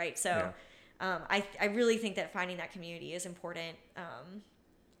corner, right? So I really think that finding that community is important.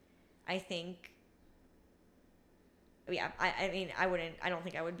 I think, I don't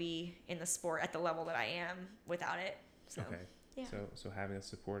think I would be in the sport at the level that I am without it. So, yeah. So having a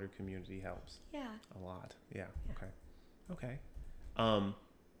supportive community helps. Yeah. A lot. Yeah. Okay.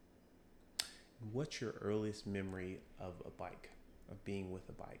 What's your earliest memory of a bike, of being with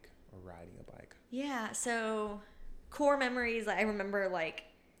a bike or riding a bike? Yeah. So core memories, I remember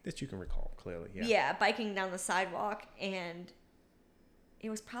that you can recall clearly. Yeah. Biking down the sidewalk, and it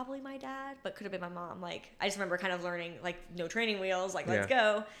was probably my dad, but could have been my mom. I just remember kind of learning no training wheels, let's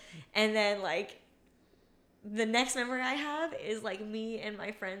go. And then the next memory I have is me and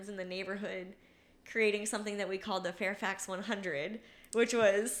my friends in the neighborhood creating something that we called the Fairfax 100, which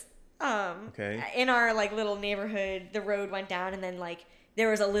was in our little neighborhood. The road went down, and then there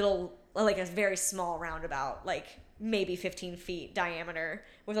was a little a very small roundabout, maybe 15 feet diameter,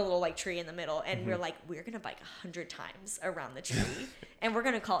 with a little tree in the middle, and we're gonna bike 100 times around the tree, and we're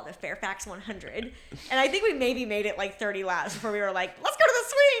gonna call it the Fairfax 100. And I think we maybe made it 30 laps before we were let's go to the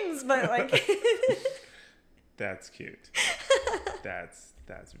swings, but That's cute. That's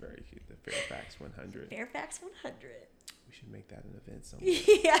very cute. The Fairfax 100. Fairfax 100. We should make that an event somewhere.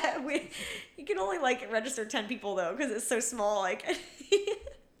 Yeah, you can only register 10 people though, because it's so small.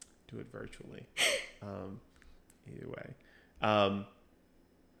 Do it virtually. Either way.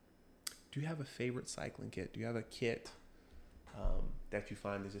 Do you have a favorite cycling kit? Do you have a kit that you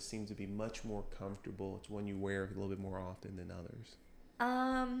find that just seems to be much more comfortable? It's one you wear a little bit more often than others.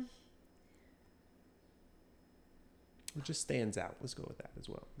 Or just stands out. Let's go with that as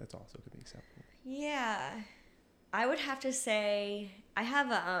well. That's also could be acceptable. Yeah. I would have to say I have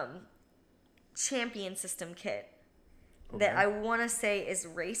a Champion System kit that I want to say is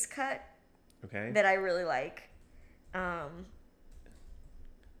race cut. Okay. That I really like.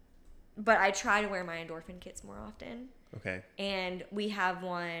 but I try to wear my Endorphin kits more often. Okay. And we have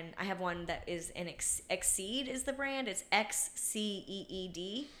one. I have one that is an Exceed is the brand. It's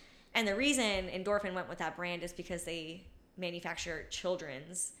XCEED. And the reason Endorphin went with that brand is because they manufacture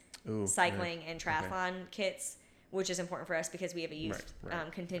children's cycling and triathlon kits, which is important for us because we have a youth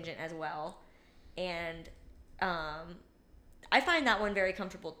contingent as well. And I find that one very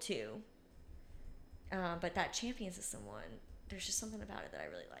comfortable too. But that Champion System one, there's just something about it that I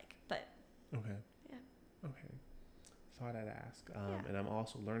really like. But okay. Yeah. Okay. Thought I'd ask. And I'm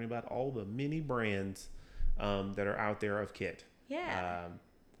also learning about all the many brands that are out there of kit. Yeah.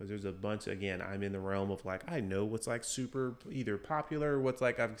 Because there's a bunch. Again, I'm in the realm of like I know what's like super either popular or what's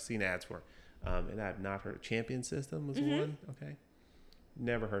like I've seen ads for, and I've not heard. Champion System was one. Okay.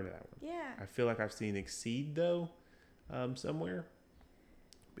 Never heard of that one. Yeah. I feel like I've seen Exceed though, somewhere.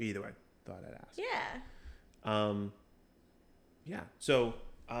 But either way, thought I'd ask. Yeah. Yeah. So,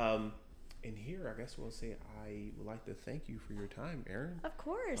 in here, I guess we'll say I would like to thank you for your time, Erin. Of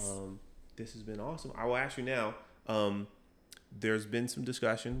course. This has been awesome. I will ask you now. There's been some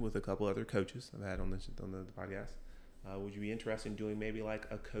discussion with a couple other coaches I've had on the podcast. Would you be interested in doing maybe like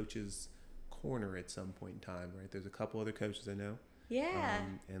a coach's corner at some point in time? Right. There's a couple other coaches I know. Yeah.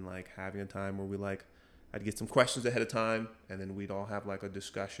 And like having a time where we like. I'd get some questions ahead of time, and then we'd all have like a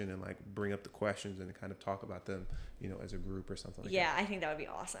discussion and like bring up the questions and kind of talk about them, as a group or something like that. Yeah, I think that would be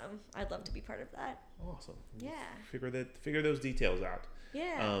awesome. I'd love to be part of that. Awesome. Yeah. Figure those details out.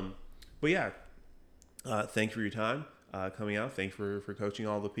 Yeah. But yeah, thanks for your time coming out. Thanks for coaching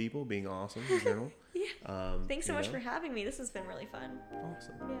all the people, being awesome in general. Yeah. Thanks so much for having me. This has been really fun.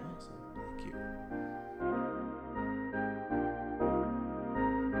 Awesome. Yeah. Awesome. Thank you.